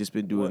then he's just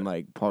been doing What?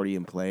 like party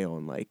and play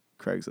on like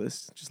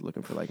Craigslist, just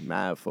looking for like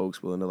mad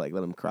folks willing to like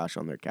let him crash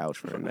on their couch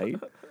for a night.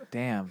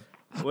 Damn.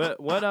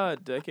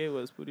 What decade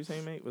was Pootie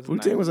Tang made? Was it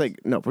Pootie Tang was 90s?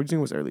 like no, Pootie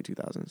Tang was early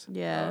 2000s.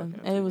 Yeah, Oh, okay,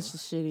 and it okay. was a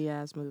shitty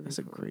ass movie. That's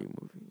a great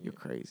movie. You're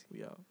crazy.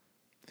 Yeah.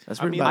 That's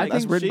I written mean, by like,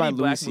 that's written by shitty Louis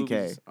black C.K.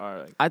 movies are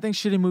like, I think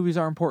shitty movies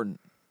are important.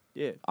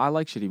 yeah. I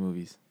like shitty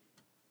movies.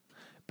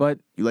 But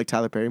You like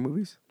Tyler Perry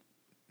movies?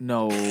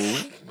 no.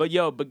 But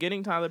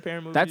getting Tyler Perry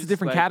movies. That's a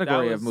different like,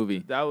 category that of was- movie.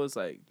 That was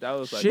like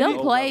Shitty- Them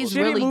low plays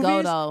level. really Shitty go,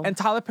 movies though. and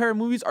Tyler Perry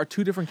movies are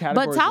two different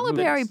categories. But of Tyler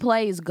movies. Perry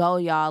plays go,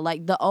 y'all.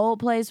 Like the old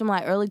plays from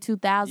like early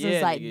 2000s,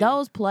 Yeah, like nigga.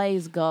 those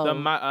plays go.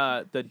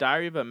 The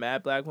Diary of a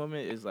Mad Black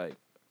Woman is like,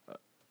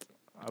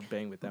 I'll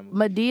bang with that movie.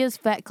 Medea's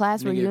Fat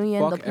Class Nigga,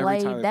 Reunion, the fuck every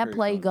play, Tyler that Perry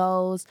play song.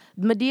 goes.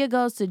 Medea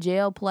Goes to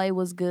Jail play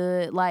was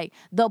good. Like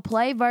the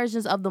play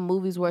versions of the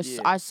movies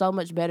Yeah. are so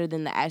much better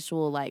than the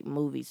actual like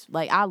movies.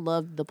 Like I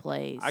loved the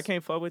plays. I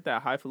can't fuck with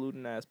that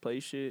highfalutin ass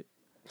play shit.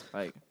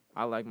 Like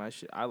I like my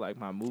shit. I like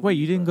my movie. Wait,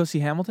 you didn't go see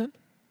Hamilton?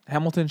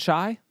 Hamilton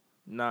Shy?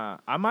 Nah,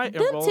 I might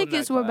Them enroll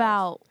tickets in that were class.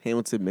 about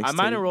Hamilton mixtape. I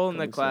might enroll in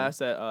the coming soon. class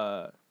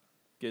that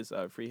gets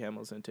free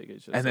Hamilton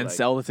tickets. Just And to, then like,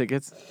 sell the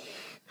tickets?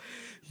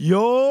 what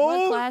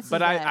Yo, class But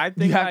is that? I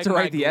think You have like, to my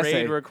write the grade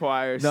essay.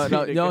 requires. No, me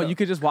to no. go. You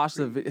could just watch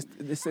the.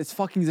 It's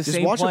fucking the Just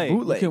same watch a play.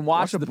 bootleg. You can watch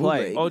Watch a the play.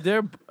 bootleg. Oh,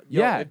 there.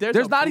 Yeah, if there's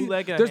there's a not even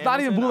bootleg of there's not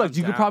even Hamilton, bootlegs. I'm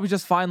You could down. probably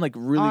just find like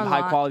really Online,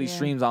 high quality yeah.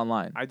 streams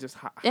online. I just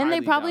and they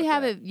highly probably doubt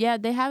have that. it. Yeah,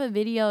 they have it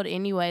videoed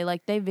anyway.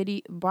 Like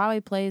Broadway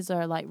plays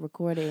are like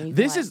recorded. and you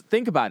can, This like- is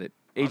think about it,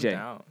 I'm AJ.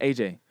 down.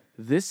 AJ.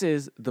 This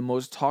is the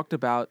most talked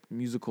about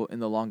musical in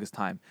the longest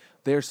time.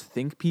 There's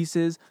think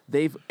pieces.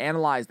 They've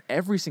analyzed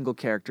every single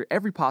character,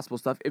 every possible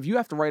stuff. If you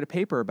have to write a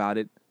paper about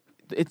it,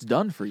 it's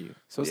done for you.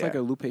 So it's Yeah. like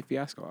a Lupe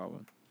Fiasco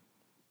album.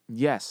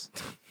 Yes.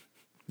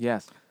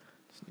 Yes.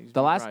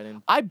 The last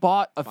riding I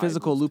bought a Bibles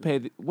physical Lupe.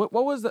 too. What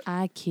was the?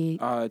 I kick.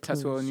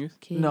 Tetsuo and push, Youth?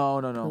 kick, No.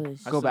 push,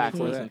 I Go still back. need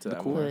to Before listen that, to the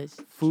that cool more. one.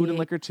 push, Food and kick,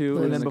 Liquor 2,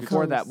 push, and then Liquor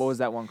before that, coast, what was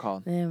that one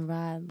called? Then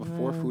ride.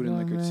 Before Food and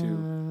Liquor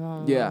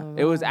 2. Yeah,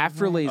 it was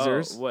after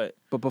Lasers, Oh, what?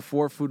 but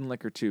before Food and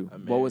Liquor 2.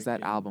 What was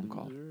that American album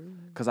called? Loser?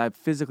 Because I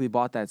physically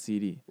bought that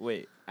CD.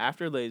 Wait,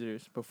 after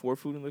Lasers, before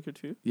Food and Liquor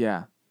 2?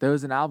 Yeah, there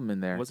was an album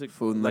in there. Was it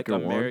Food and like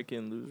Liquor 1?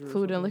 American Loser? or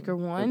Food and something? Liquor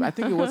 1. I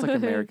think it was like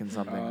American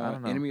something. I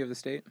don't know. Enemy of the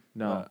State?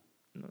 No,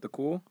 The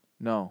Cool?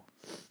 no,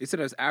 It said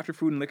it was after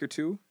Food and Liquor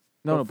 2.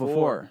 no, Before.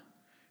 before.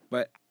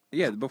 But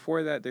yeah,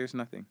 before that, there's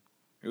nothing.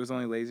 It was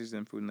only Lasers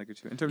and Food and Liquor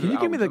 2. In terms Can of you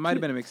give me albums, the- it might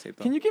have been a mixtape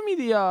though. Can you give me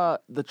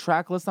the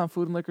track list on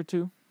Food and Liquor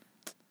 2?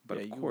 But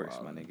Yeah, of you course,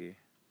 my wild. nigga.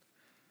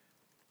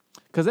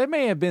 Because it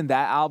may have been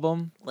that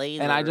album,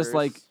 and I just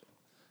like Lasers.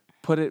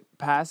 put it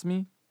past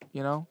me.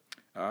 You know.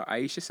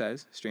 Aisha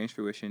Says, Strange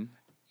Fruition,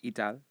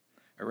 Ital,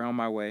 Around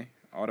My Way,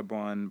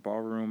 Audubon,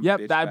 Ballroom. Yep,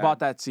 Bitch I Bad. bought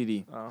that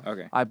CD. Oh.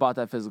 Okay. I bought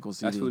that physical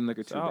CD. That's Food and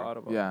Liquor 2, Shout bro. out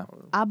about Yeah.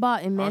 I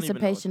bought even know what-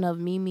 Emancipation of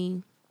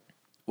Mimi,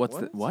 What's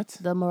What? the what?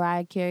 the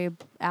Mariah Carey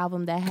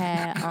album that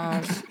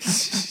had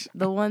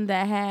the one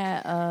that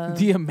had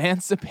The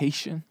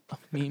Emancipation of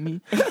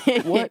Mimi.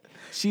 What?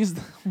 She's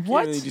Can't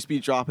what? really just be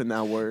dropping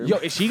that word. Yo,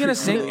 is she gonna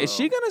sing? Is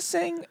she gonna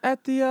sing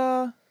at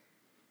the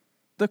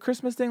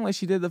Christmas thing like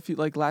she did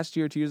like last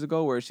year or 2 years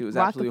ago, where she was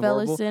absolutely Rockefeller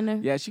horrible? Center.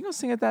 Yeah, she gonna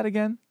sing at that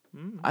again?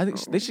 I think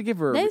they should give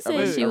her. They a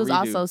said she was redo.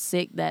 also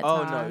sick that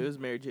Oh time. no, it was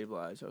Mary J.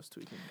 Blige. I was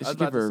tweaking. They I was should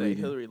give about to her a say redo.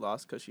 Hillary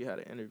lost because she had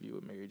an interview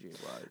with Mary J.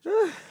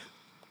 Blige.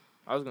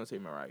 I was gonna say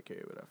Mariah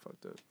Carey, but I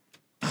fucked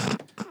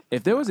up.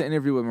 If there was an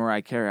interview with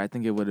Mariah Carey, I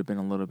think it would have been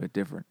a little bit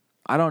different.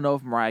 I don't know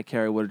if Mariah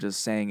Carey would have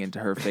just sang into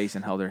her face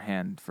and held her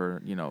hand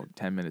for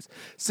 10 minutes.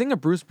 Sing a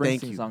Bruce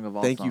Thank Springsteen you. song of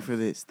all Thank songs. you for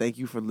this. Thank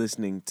you for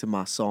listening to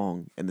my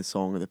song and the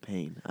song of the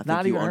pain. I Not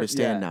think you even her-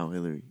 understand yeah. now,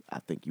 Hillary. I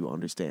think you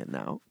understand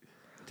now.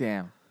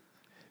 Damn.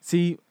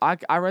 See, I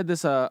read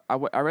this I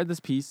read this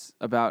piece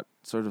about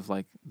sort of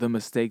like the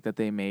mistake that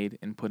they made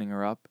in putting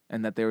her up,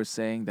 and that they were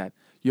saying that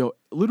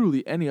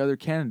literally any other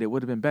candidate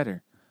would have been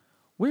better.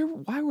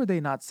 Why were they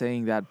not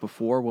saying that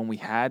before when we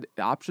had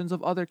options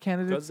of other Because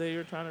candidates? they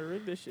were trying to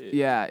rig this shit.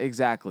 Yeah,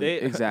 exactly.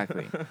 They-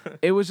 Exactly.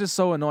 It was just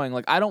so annoying.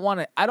 Like I don't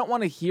want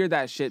to hear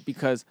that shit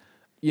because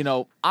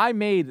I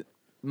made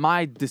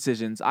my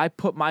decisions. I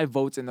put my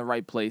votes in the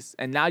right place,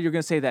 and now you're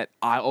gonna say that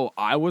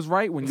I was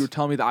right when you were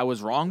telling me that I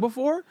was wrong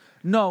before?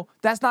 No,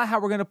 that's not how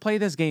we're gonna play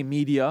this game,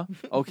 media.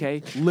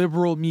 Okay,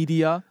 liberal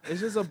media. It's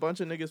just a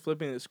bunch of niggas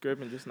flipping the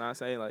script and just not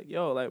saying like,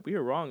 yo, like we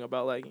were wrong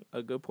about like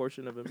a good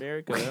portion of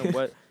America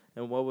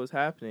and what was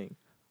happening.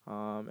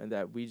 And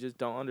that we just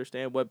don't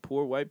understand what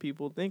poor white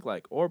people think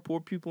like, or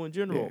poor people in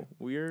general. Yeah.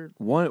 We're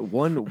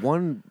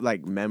One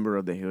like member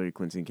of the Hillary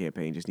Clinton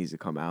campaign just needs to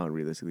come out and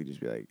realistically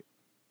just be like,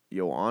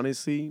 yo,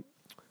 honestly,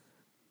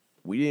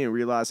 we didn't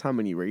realize how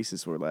many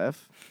racists were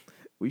left.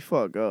 We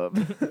fuck up.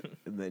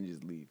 And then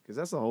just leave. Because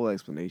that's the whole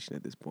explanation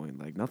at this point.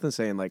 Like, nothing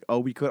saying, like, oh,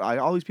 we could.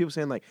 All these people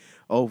saying, like,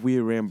 oh, if we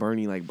had ran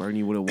Bernie, like,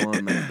 Bernie would have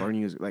won. Like,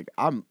 Bernie was, like,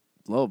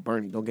 love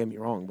Bernie, don't get me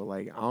wrong. But,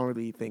 like, I don't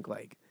really think,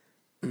 like,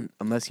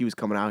 unless he was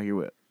coming out here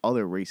with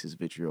other racist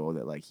vitriol,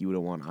 that, like, he would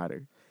have won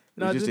either.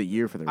 No, It's just this- a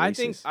year for the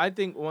racists. I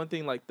think one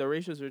thing like the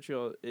racist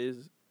vitriol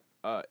is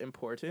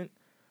important.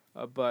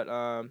 But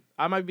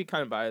I might be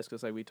kind of biased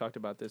because like we talked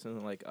about this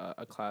in like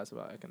a class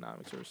about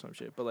economics or some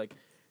shit. But like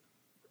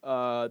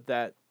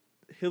that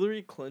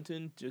Hillary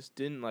Clinton just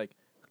didn't like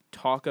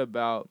talk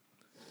about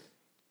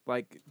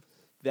like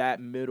that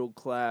middle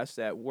class,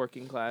 that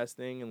working class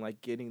thing, and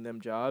like getting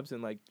them jobs,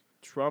 and like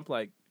Trump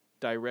like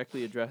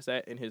directly addressed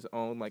that in his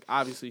own like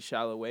obviously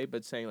shallow way,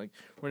 but saying like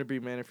we're gonna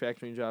bring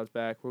manufacturing jobs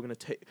back, we're gonna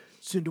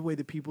send away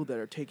the people that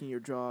are taking your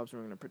jobs,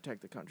 and we're gonna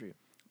protect the country.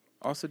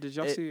 Also, did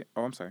y'all see?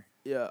 Oh, I'm sorry.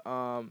 Yeah.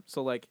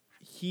 So like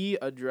he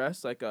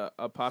addressed like a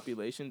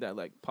population that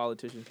like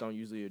politicians don't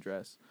usually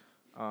address.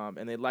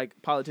 And they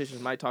like politicians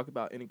might talk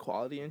about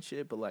inequality and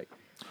shit, but like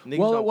niggas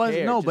Well, it don't was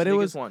care. no, Just but it niggas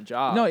was want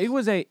jobs. no, it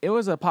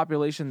was a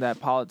population that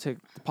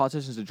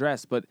politicians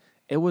addressed, but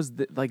it was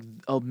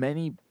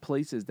many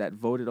places that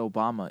voted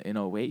Obama in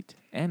 2008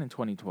 and in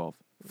 2012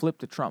 flipped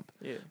to Trump.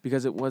 Yeah.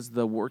 Because it was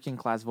the working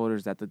class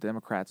voters that the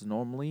Democrats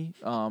normally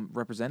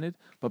represented,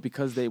 but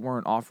because they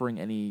weren't offering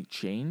any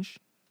change,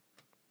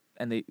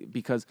 and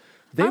because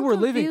they I'm were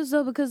living. confused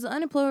though because the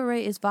unemployment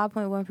rate is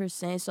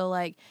 5.1%. So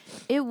like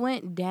it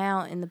went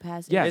down in the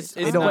past. Yes,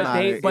 It's but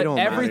not- it but don't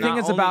matter. everything Not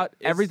is only- about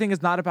it's- everything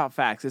is not about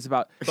facts. It's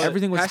about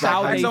everything was Hashtag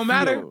how facts they don't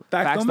matter. feel.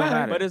 Facts don't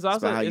matter. But it's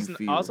also about how you it's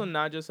feel. also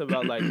not just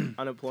about like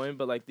unemployment,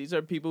 but like these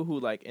are people who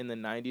like in the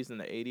 90s and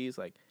the 80s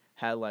like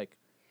had like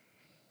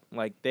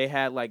they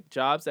had like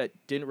jobs that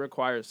didn't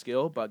require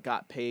skill but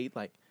got paid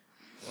like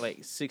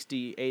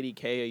 60,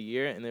 80K a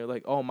year, and they're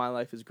like, oh, my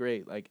life is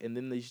great. Like, and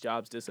then these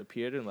jobs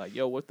disappeared, and like,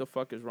 yo, what the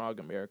fuck is wrong,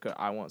 America?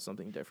 I want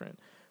something different.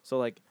 So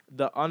like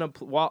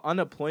while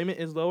unemployment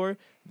is lower,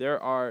 there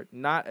are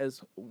not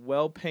as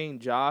well-paying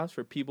jobs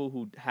for people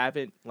who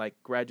haven't like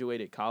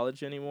graduated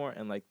college anymore,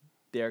 and like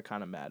they're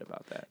kind of mad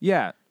about that.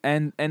 Yeah,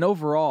 and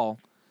overall,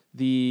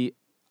 the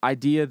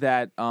idea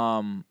that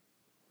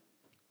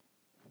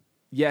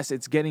yes,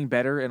 it's getting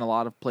better in a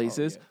lot of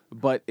places,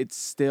 but it's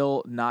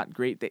still not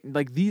great.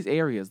 Like these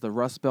areas, the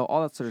Rust Belt,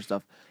 all that sort of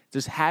stuff,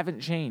 just haven't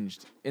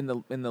changed in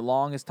the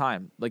longest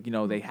time. Like, you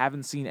know, they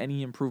haven't seen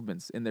any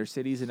improvements in their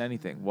cities and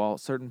anything, while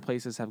certain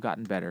places have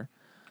gotten better.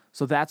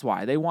 So that's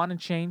why they want to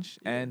change,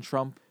 and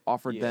Trump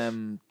offered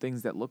them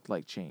things that looked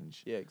like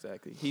change. Yeah,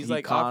 exactly. He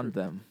conned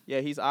them.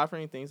 Yeah, he's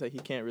offering things that he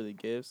can't really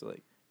give. So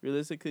like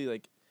realistically,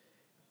 like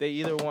they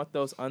either want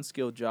those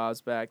unskilled jobs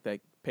back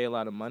that pay a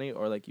lot of money,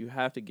 or like you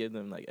have to give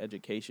them like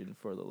education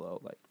for the low,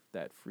 like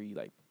that free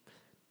like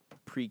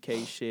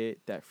pre-K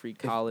shit, that free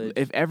college.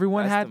 If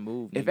everyone That's had, the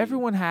move, if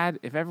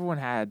nigga. everyone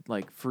had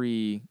like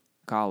free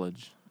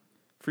college.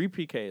 Free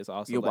pre-K is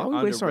also Yo, like why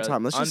we waste our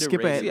time? Let's just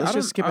skip ahead. underrated. Let's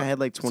just skip ahead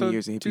like 20 so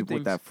years and hit two people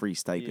with things. that free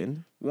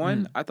stipend.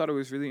 One, I thought it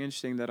was really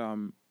interesting that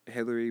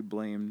Hillary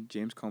blamed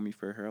James Comey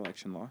for her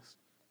election loss.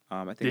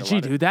 I think Did she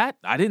do that?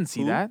 I didn't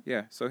see that.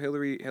 Yeah. So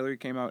Hillary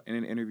came out in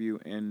an interview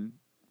and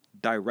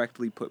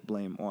directly put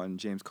blame on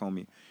James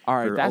Comey. All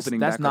right, for that's opening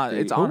back up not. the-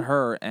 It's on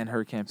her and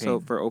her campaign. So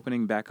for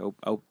opening back up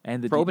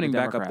and the for opening the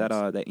back up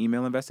Democrats. that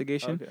email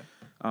investigation.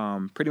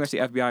 Okay. Pretty much the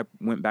FBI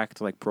went back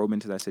to like probe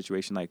into that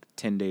situation like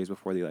 10 days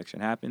before the election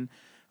happened.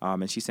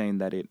 And she's saying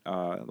that it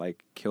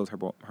like killed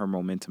her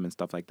momentum and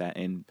stuff like that,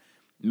 and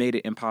made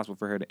it impossible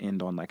for her to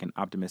end on like an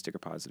optimistic or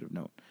positive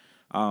note.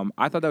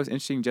 I thought that was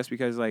interesting just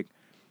because like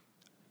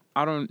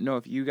I don't know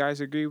if you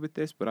guys agree with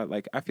this, but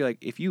I feel like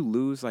if you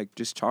lose, like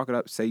just chalk it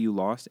up, say you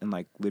lost, and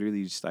like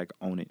literally just like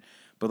own it.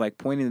 But like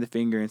pointing the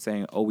finger and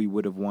saying, "Oh, we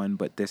would have won,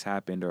 but this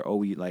happened," or "Oh,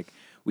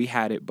 we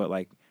had it, but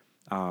like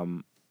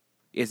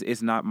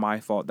it's not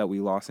my fault that we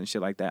lost," and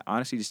shit like that.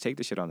 Honestly, just take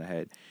the shit on the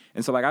head.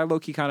 And so like I low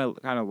key kind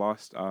of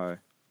lost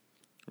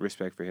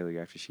respect for Hillary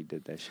after she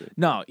did that shit.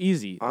 No,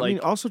 easy. I like, mean,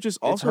 also just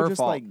her fault.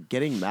 like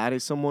getting mad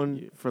at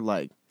someone for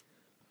like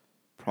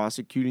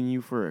prosecuting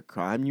you for a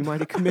crime you might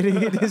have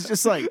committed. It's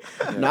just like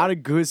not a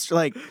good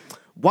like.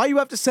 Why you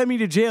have to send me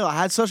to jail? I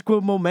had such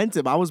good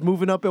momentum. I was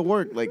moving up at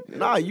work. Like,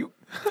 nah, you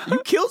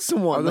killed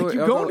someone. Like,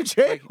 you going to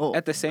jail. Like,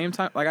 at the same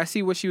time, like I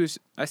see what she was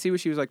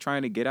like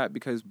trying to get at,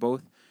 because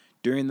both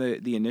during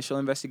the initial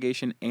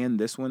investigation and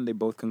this one, they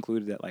both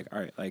concluded that like, all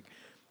right, like,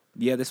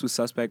 yeah, this was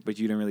suspect, but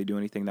you didn't really do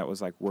anything that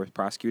was like worth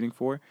prosecuting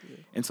for. Yeah.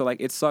 And so like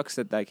it sucks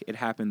that like it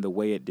happened the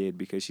way it did,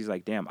 because she's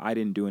like, damn, I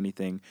didn't do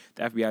anything.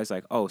 The FBI is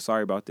like, oh,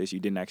 sorry about this. You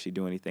didn't actually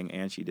do anything,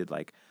 and she did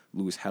like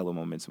lose hella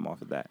momentum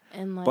off of that.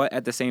 And like, but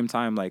at the same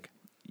time, like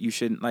you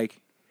shouldn't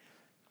like.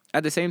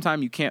 At the same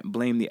time, you can't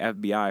blame the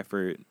FBI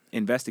for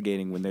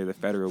investigating when they're the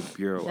Federal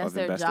Bureau That's of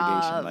their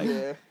Investigation. job. Like,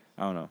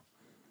 I don't know.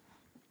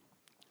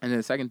 And then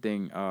the second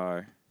thing,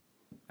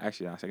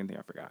 actually, no, second thing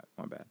I forgot.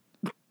 My bad.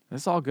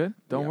 It's all good.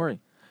 Don't worry.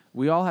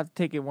 We all have to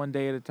take it one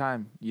day at a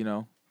time, you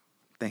know.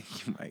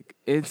 Thank you, Mike.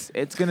 It's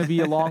gonna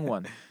be a long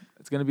one.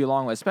 It's gonna be a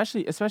long one,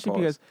 especially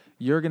because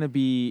you're gonna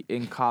be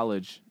in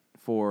college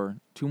for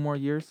 2 more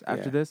years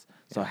after this.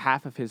 So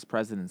half of his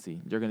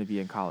presidency, you're gonna be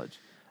in college.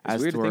 It's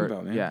weird to think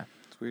about, man. Yeah.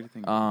 It's weird to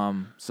think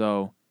about.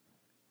 So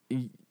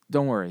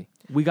don't worry.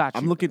 We got you.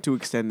 I'm looking to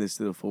extend this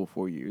to the full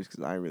 4 years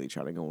because I ain't really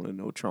trying to go in a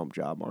no Trump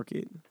job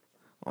market.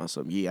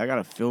 Awesome. Yeah, I got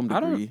a film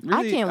degree.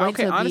 I can't wait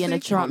to be in a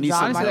Trump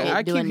job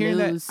market doing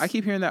news. I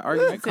keep hearing that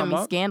argument come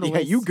up. Scandalous.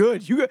 Yeah, you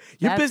good. Your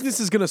business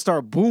is gonna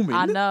start booming.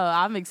 I know.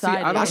 I'm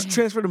excited. I should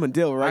transfer to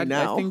Mandela right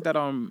now. I think that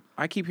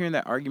I keep hearing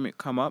that argument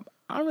come up.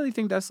 I don't really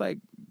think that's like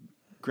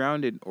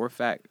grounded or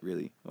fact,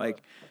 really.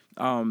 Like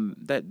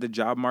that the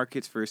job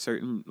markets for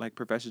certain like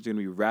professions are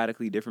gonna be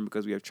radically different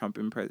because we have Trump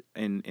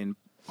in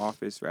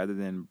office rather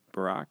than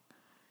Barack.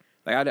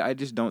 Like I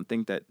just don't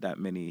think that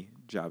many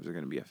jobs are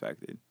gonna be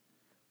affected.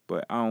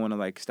 But I don't want to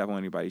like step on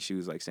anybody's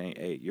shoes, like saying,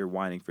 "Hey, you're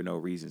whining for no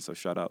reason, so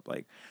shut up."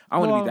 Like I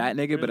want to be that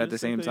nigga, but at the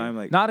same time,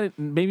 like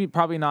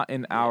probably not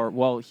in our.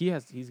 Well,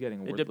 he's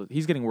getting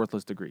a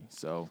worthless degree,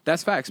 so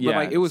that's facts. But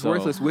like it was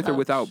worthless with or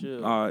without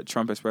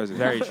Trump as president.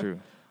 Very true.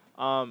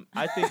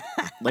 I think,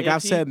 like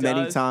I've said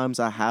many times,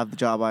 I have the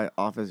job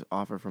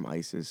offer from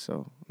ISIS,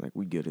 so like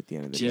we good at the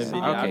end of the day.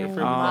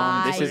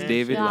 Okay. This is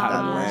David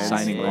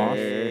signing off.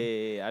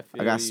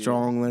 I got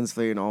strong lens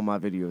flare in all my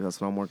videos.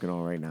 That's what I'm working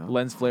on right now.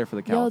 Lens flare for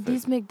the caliphate. Yo,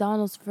 these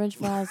McDonald's French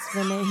fries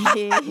finna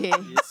hit.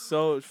 It's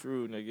so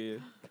true,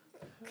 nigga.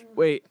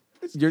 Wait,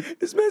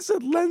 this man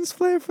said lens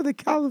flare for the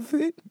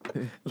caliphate.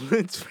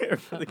 Lens flare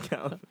for the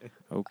caliphate.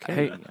 Okay.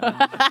 Hey,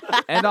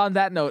 and on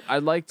that note,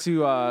 I'd like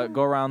to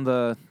go around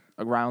the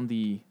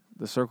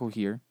circle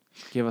here,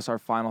 give us our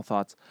final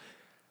thoughts.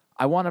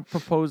 I want to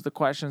propose the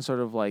question, sort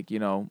of like, you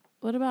know.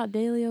 What about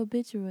daily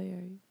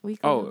obituary? I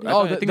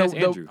think that's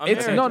Andrew.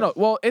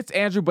 It's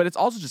Andrew, but it's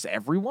also just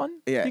everyone.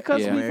 Yeah,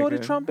 because we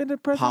voted Trump into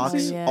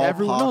presidency.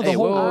 Everyone.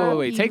 No,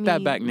 wait, take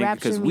that back, nigga.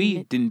 Because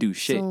we didn't do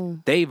shit.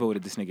 Soon. They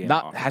voted this nigga in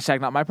office.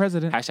 #not my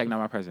president. #not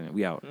my president.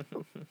 We out.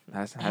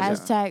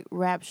 Hashtag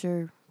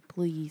rapture,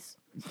 please.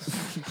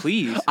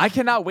 Please. I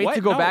cannot wait What?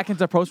 to go No. back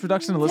into post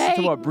production and listen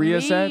to what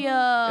Bria said.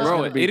 Mia. Bro,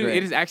 gonna be it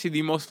great. is actually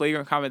the most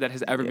flagrant comment that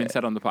has ever been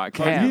said on the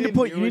podcast. Yeah.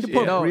 You need to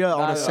put No, Bria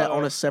on no, a set no.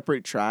 on a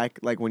separate track,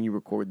 like when you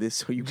record this,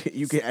 so you can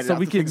edit So out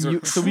we the can things that are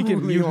mute- so we can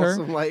truly mute her?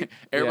 awesome, like,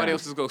 Everybody Yeah.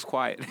 else just goes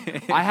quiet.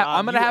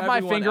 I'm gonna mute have my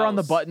everyone finger on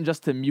the else. button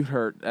just to mute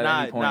her at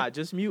any point. Nah,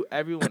 just mute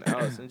everyone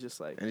else and just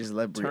like and just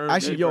let Bria. turn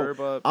Actually, the yo, verb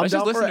up. I'm Let's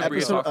just down for listen an to Bria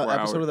episode, talk for an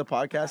episode hour. of the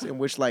podcast in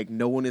which like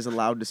no one is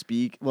allowed to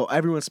speak. Well,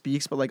 everyone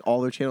speaks, but like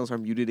all their channels are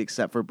muted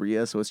except for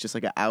Bria. So it's just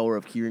like an hour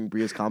of hearing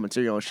Bria's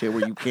commentary on shit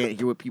where you can't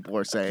hear what people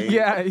are saying.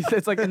 Yeah,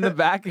 it's like in the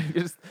back. And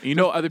you just You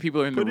know other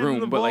people are in the Put it in room,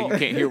 the but like you vault.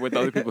 can't hear what the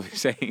other people are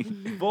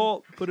saying.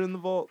 Vault, put it in the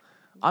vault.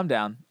 I'm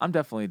down. I'm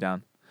definitely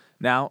down.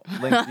 Now,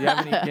 Link, do you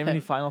have any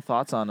final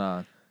thoughts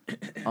on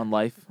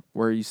life,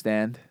 where you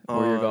stand,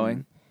 where you're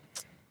going?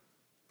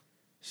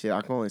 Shit,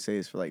 I can only say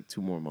this for like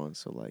 2 more months.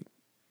 So like,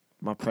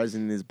 my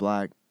president is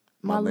black.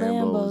 My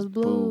Lambo's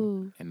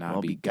blue. And I'll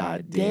I'll be be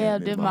goddamn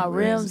Damn, if if my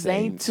rims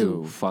ain't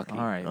too. Fuck All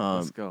it. right, Um,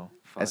 let's go.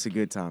 That's a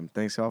good time.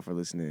 Thanks y'all for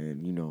listening,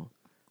 and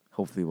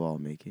hopefully we'll all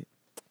make it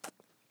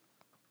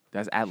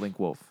That's at Link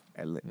Wolf.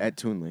 at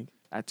TuneLink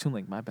At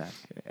TuneLink, my bad.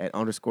 at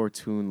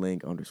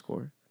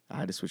 _TuneLink_. I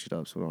had to switch it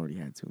up, so it already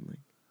had TuneLink.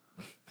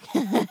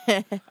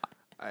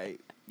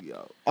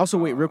 Yo. Also,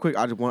 wait, real quick,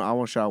 I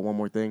want to shout out one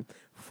more thing.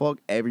 Fuck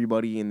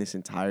everybody in this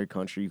entire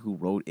country who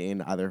wrote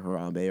in either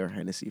Harambe or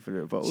Hennessy for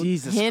their vote.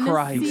 Jesus Hennessy.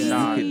 Christ.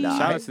 Nah, You could die.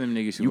 Shout out to them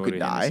niggas who You voted could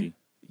die. Hennessy.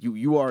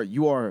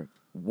 You are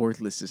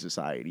worthless to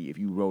society if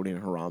you wrote in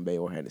Harambe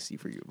or Hennessy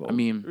for your vote. I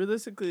mean,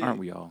 Realistically, aren't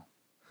we all?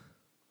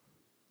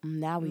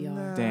 Now we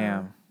are.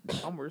 Damn.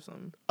 I'm worse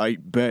than I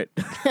bet.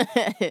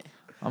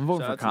 I'm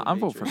voting Shout for out to I'm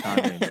voting for nature.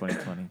 Kanye in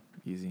 2020.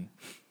 Easy.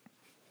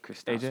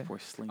 AJ? For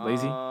Sling.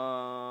 Lazy?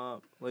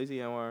 Lazy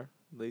Anwar,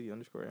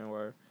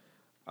 lazy_Anwar.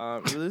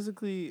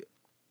 Realistically,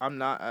 I'm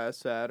not as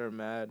sad or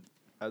mad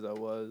as I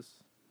was,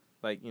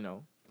 like,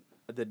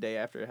 the day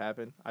after it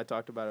happened. I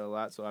talked about it a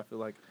lot, so I feel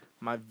like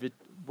my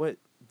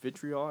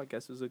vitriol, I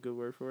guess is a good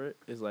word for it,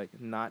 is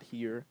like not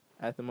here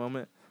at the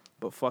moment.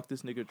 But fuck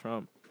this nigga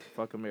Trump,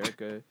 fuck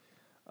America,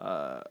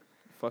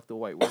 fuck the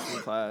white working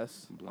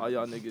class, all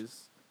y'all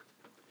niggas.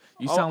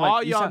 You sound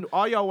like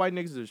all y'all white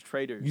niggas is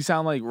traitors. you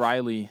sound like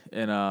Riley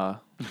in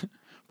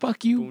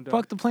Fuck you. Boondock.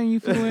 Fuck the plane you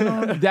flew in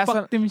on. That's Fuck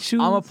what- them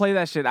shoes. I'm gonna play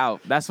that shit out.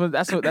 That's the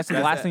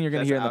last thing you're gonna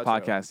that's hear in the the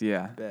outro. podcast.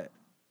 Yeah. Bet.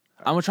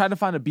 I'm gonna try to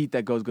find a beat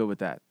that goes good with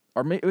that.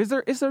 Or is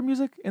there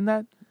music in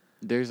that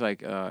There's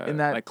like in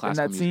that like in classical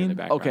that music in scene? the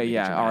background. Okay, to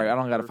yeah. get you All right, mad. I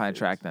don't gotta find a Perfect.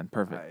 track then.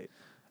 Perfect. Alright.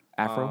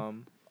 Afro.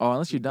 Oh,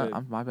 unless you're done.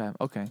 good. My bad.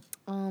 Okay.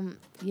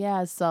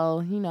 Yeah,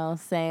 so,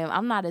 same.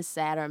 I'm not as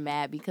sad or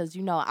mad because,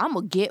 I'm going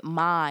to get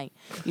mine.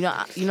 You know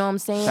what I'm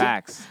saying?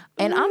 Facts.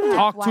 And I'm half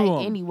Talk to white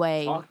 'em.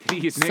 anyway. Talk to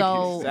these So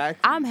niggas.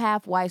 Exactly. I'm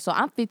half white, so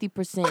I'm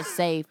 50%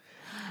 safe.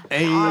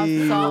 Hey,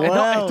 So- It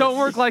wow. don't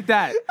work like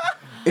that.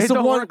 It's It a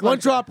don't one work like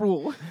that. drop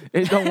rule.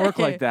 It don't work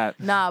like that.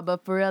 Nah,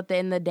 but for real, at the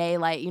end of the day,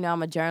 like,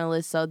 I'm a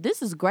journalist, so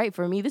this is great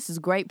for me. This is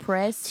great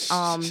press.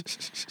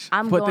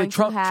 I'm But the going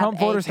Trump- to have Trump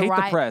voters hate the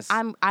thrive- press.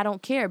 I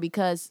don't care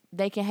because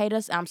they can hate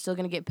us. I'm still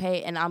gonna get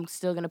paid, and I'm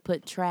still gonna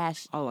put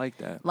trash. I like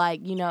that.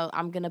 Like,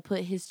 I'm gonna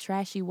put his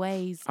trashy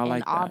ways I and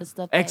like all that. the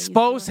stuff. that he's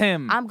Expose doing.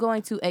 him. I'm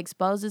going to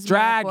expose this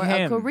Drag man for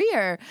him. a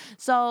career.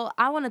 So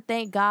I want to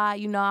thank God.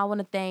 I want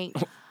to thank.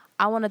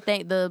 I want to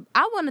thank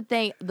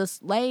the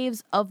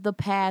slaves of the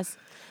past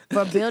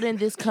for building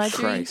this country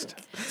Christ.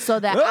 so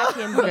that I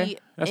can be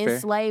That's fair.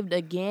 enslaved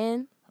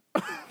again.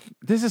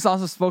 This is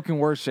also spoken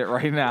word shit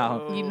right now.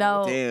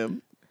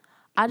 Damn.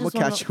 I I'm just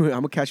gonna want catch you. I'm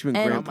gonna catch you in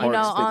and, Grand you Park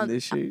know, spitting on-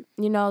 this shit.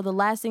 the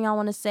last thing I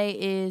want to say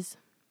is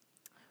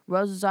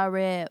roses are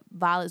red,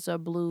 violets are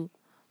blue,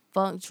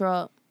 funk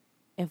truck,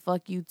 and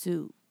fuck you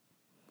too.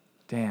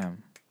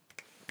 Damn.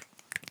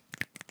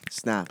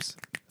 Snaps.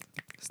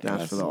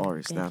 Snaps for the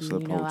artist. Thank Snaps you. for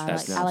the poets. I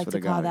snaps like for to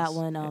the call guys. that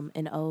one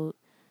an ode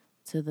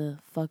to the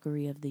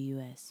fuckery of the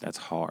U.S. That's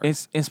hard.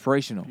 It's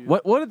inspirational.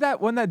 What did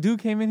that when that dude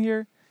came in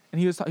here and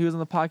he was on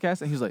the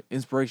podcast and he was like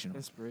inspirational,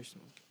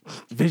 Inspirational.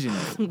 visionary.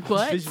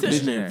 What?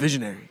 Visionary.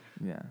 Visionary.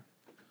 Yeah.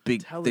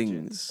 Big Intelligent.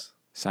 things.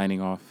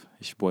 Signing off.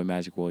 It's your boy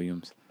Magic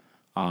Williams.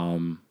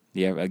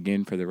 Yeah,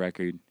 again for the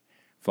record,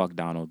 fuck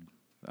Donald.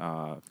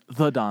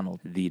 The Donald.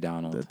 The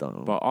Donald. The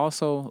Donald. But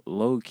also,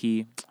 low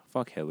key,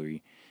 fuck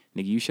Hillary.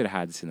 Nigga, you should have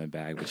had this in the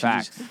bag. But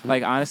Facts. you just,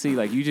 like, honestly,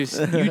 like, you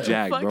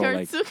jagged, Fuck bro. her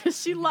Like, too, cause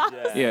she lost.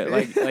 yeah,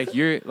 like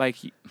you're, like,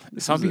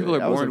 some was a- people are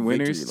that was a born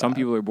winners, victory some lap.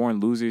 people are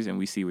born losers, and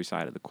we see which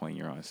side of the coin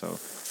you're on. So,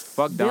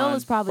 fuck Bill Don,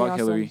 is probably fuck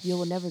also, Hillary. you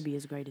will never be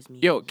as great as me.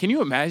 Yo, can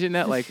you imagine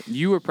that? Like,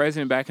 you were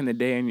president back in the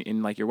day,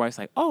 and like, your wife's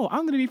like, oh,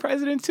 I'm going to be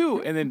president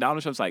too. And then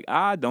Donald Trump's like,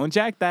 don't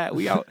jack that.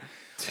 We out.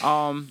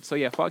 So,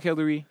 yeah, fuck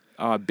Hillary.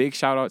 Big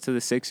shout out to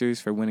the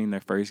Sixers for winning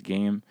their first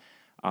game.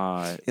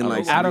 In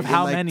like Out of in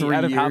how like many? 3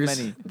 Out of how years.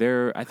 many?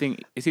 They're, I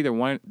think it's either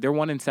they're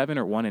 1-7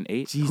 or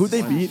 1-8. Jesus Who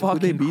they beat? Who they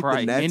fucking beat? The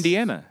Christ. Nets?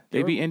 Indiana. They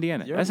You're- beat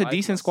Indiana. you're That's a like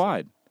decent my son.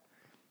 squad.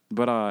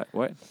 But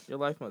what? Your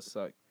life must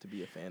suck to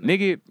be a fan. Of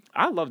Nigga,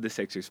 I love the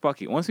Sixers.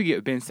 Fuck it. Once we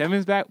get Ben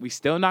Simmons back, we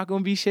still not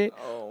gonna be shit.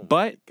 Oh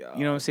but my God.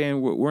 you know what I'm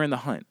saying? We're in the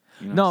hunt.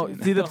 You know No, what I'm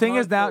saying? see the thing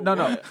is now,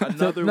 hunt for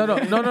what?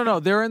 Another no.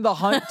 They're in the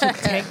hunt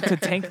to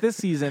tank this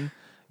season,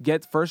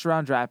 get first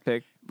round draft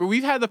pick. But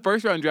we've had the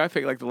first round draft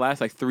pick like the last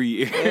like 3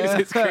 years.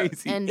 It's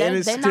crazy. And And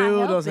it they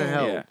still not doesn't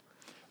helping. help.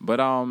 Yeah. But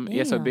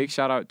yeah, so Damn. big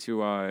shout out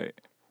to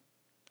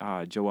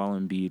Joel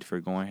Embiid for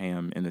going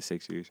ham in the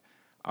Sixers.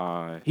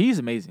 He's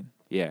amazing.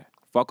 Yeah.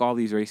 Fuck all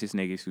these racist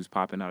niggas who's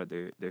popping out of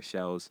their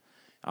shells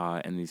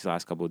in these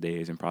last couple of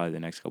days and probably the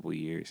next couple of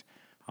years.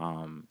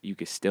 You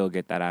could still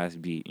get that ass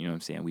beat, you know what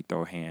I'm saying? We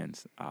throw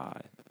hands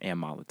and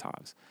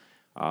Molotovs.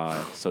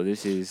 So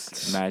this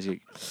is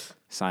Magic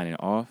signing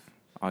off.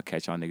 I'll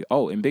catch y'all niggas.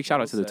 Oh, and big shout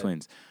out to the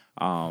Twins.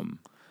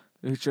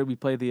 Should we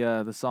play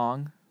the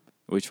song?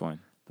 Which one?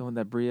 The one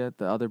that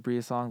the other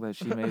Bria song that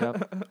she made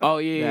up? Oh,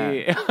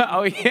 yeah.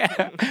 Oh,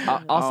 yeah.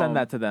 I'll send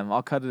that to them.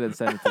 I'll cut it and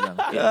send it to them.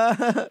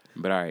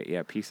 But all right,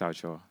 yeah, peace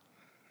out, y'all.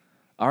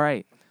 All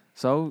right.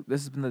 So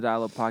this has been the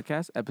Dial Up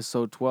Podcast,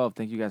 episode 12.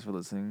 Thank you guys for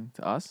listening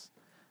to us.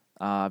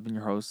 I've been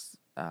your host,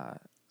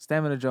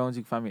 Stamina Jones.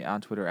 You can find me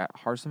on Twitter at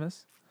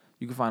Harsimus.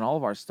 You can find all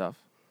of our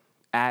stuff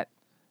at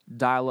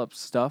Dial Up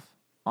Stuff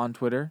on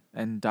Twitter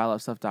and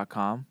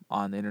dialupstuff.com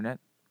on the internet.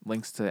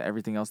 Links to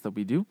everything else that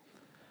we do.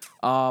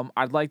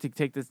 I'd like to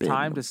take this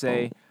time to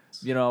say,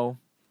 you know,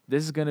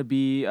 this is going to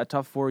be a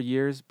tough 4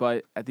 years,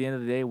 but at the end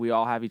of the day, we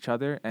all have each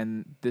other,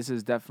 and this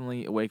is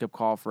definitely a wake-up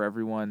call for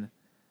everyone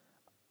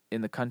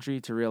in the country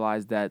to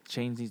realize that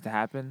change needs to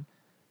happen,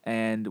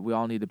 and we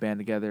all need to band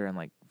together and,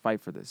 like,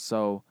 fight for this.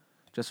 So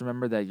just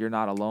remember that you're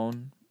not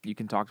alone. You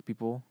can talk to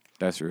people.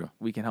 That's real.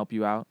 We can help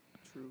you out.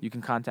 True. You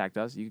can contact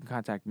us. You can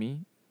contact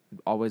me.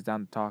 Always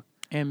down to talk.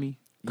 And me.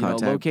 You know,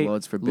 Contact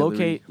Bloods for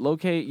Billery.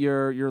 locate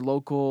your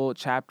local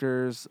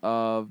chapters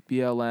of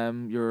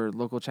BLM, your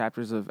local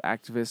chapters of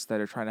activists that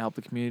are trying to help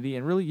the community,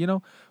 and really, you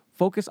know,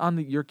 focus on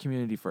your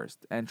community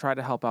first and try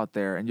to help out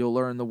there, and you'll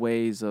learn the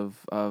ways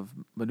of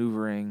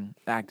maneuvering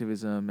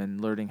activism and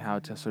learning how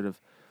to sort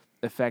of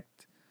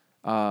affect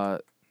the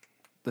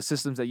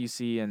systems that you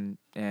see and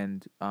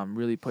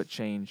really put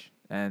change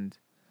and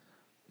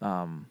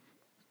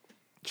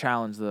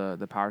challenge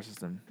the power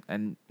system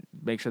and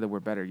make sure that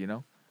we're better, you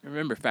know?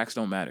 Remember, facts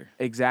don't matter.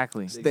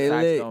 Exactly. Stay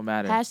Facts lit. don't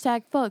matter.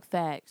 Hashtag fuck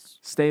facts.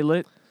 Stay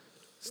lit.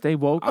 Stay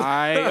woke.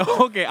 I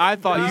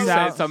thought you Peace said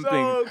out. something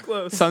So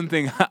close.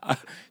 something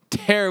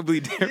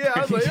terribly different. Yeah,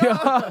 I was like,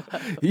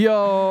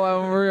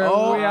 Yo, we're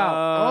we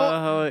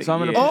out. So I'm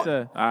gonna put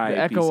the Alright,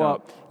 echo peace up.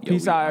 out. Yo,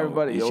 Peace we out, out.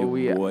 everybody. It's Yo, your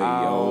we boy,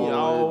 out.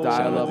 yo. Dial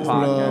Shout out Up to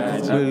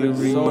Podcast. Bloods,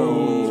 So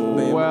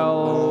Billery.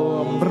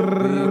 well.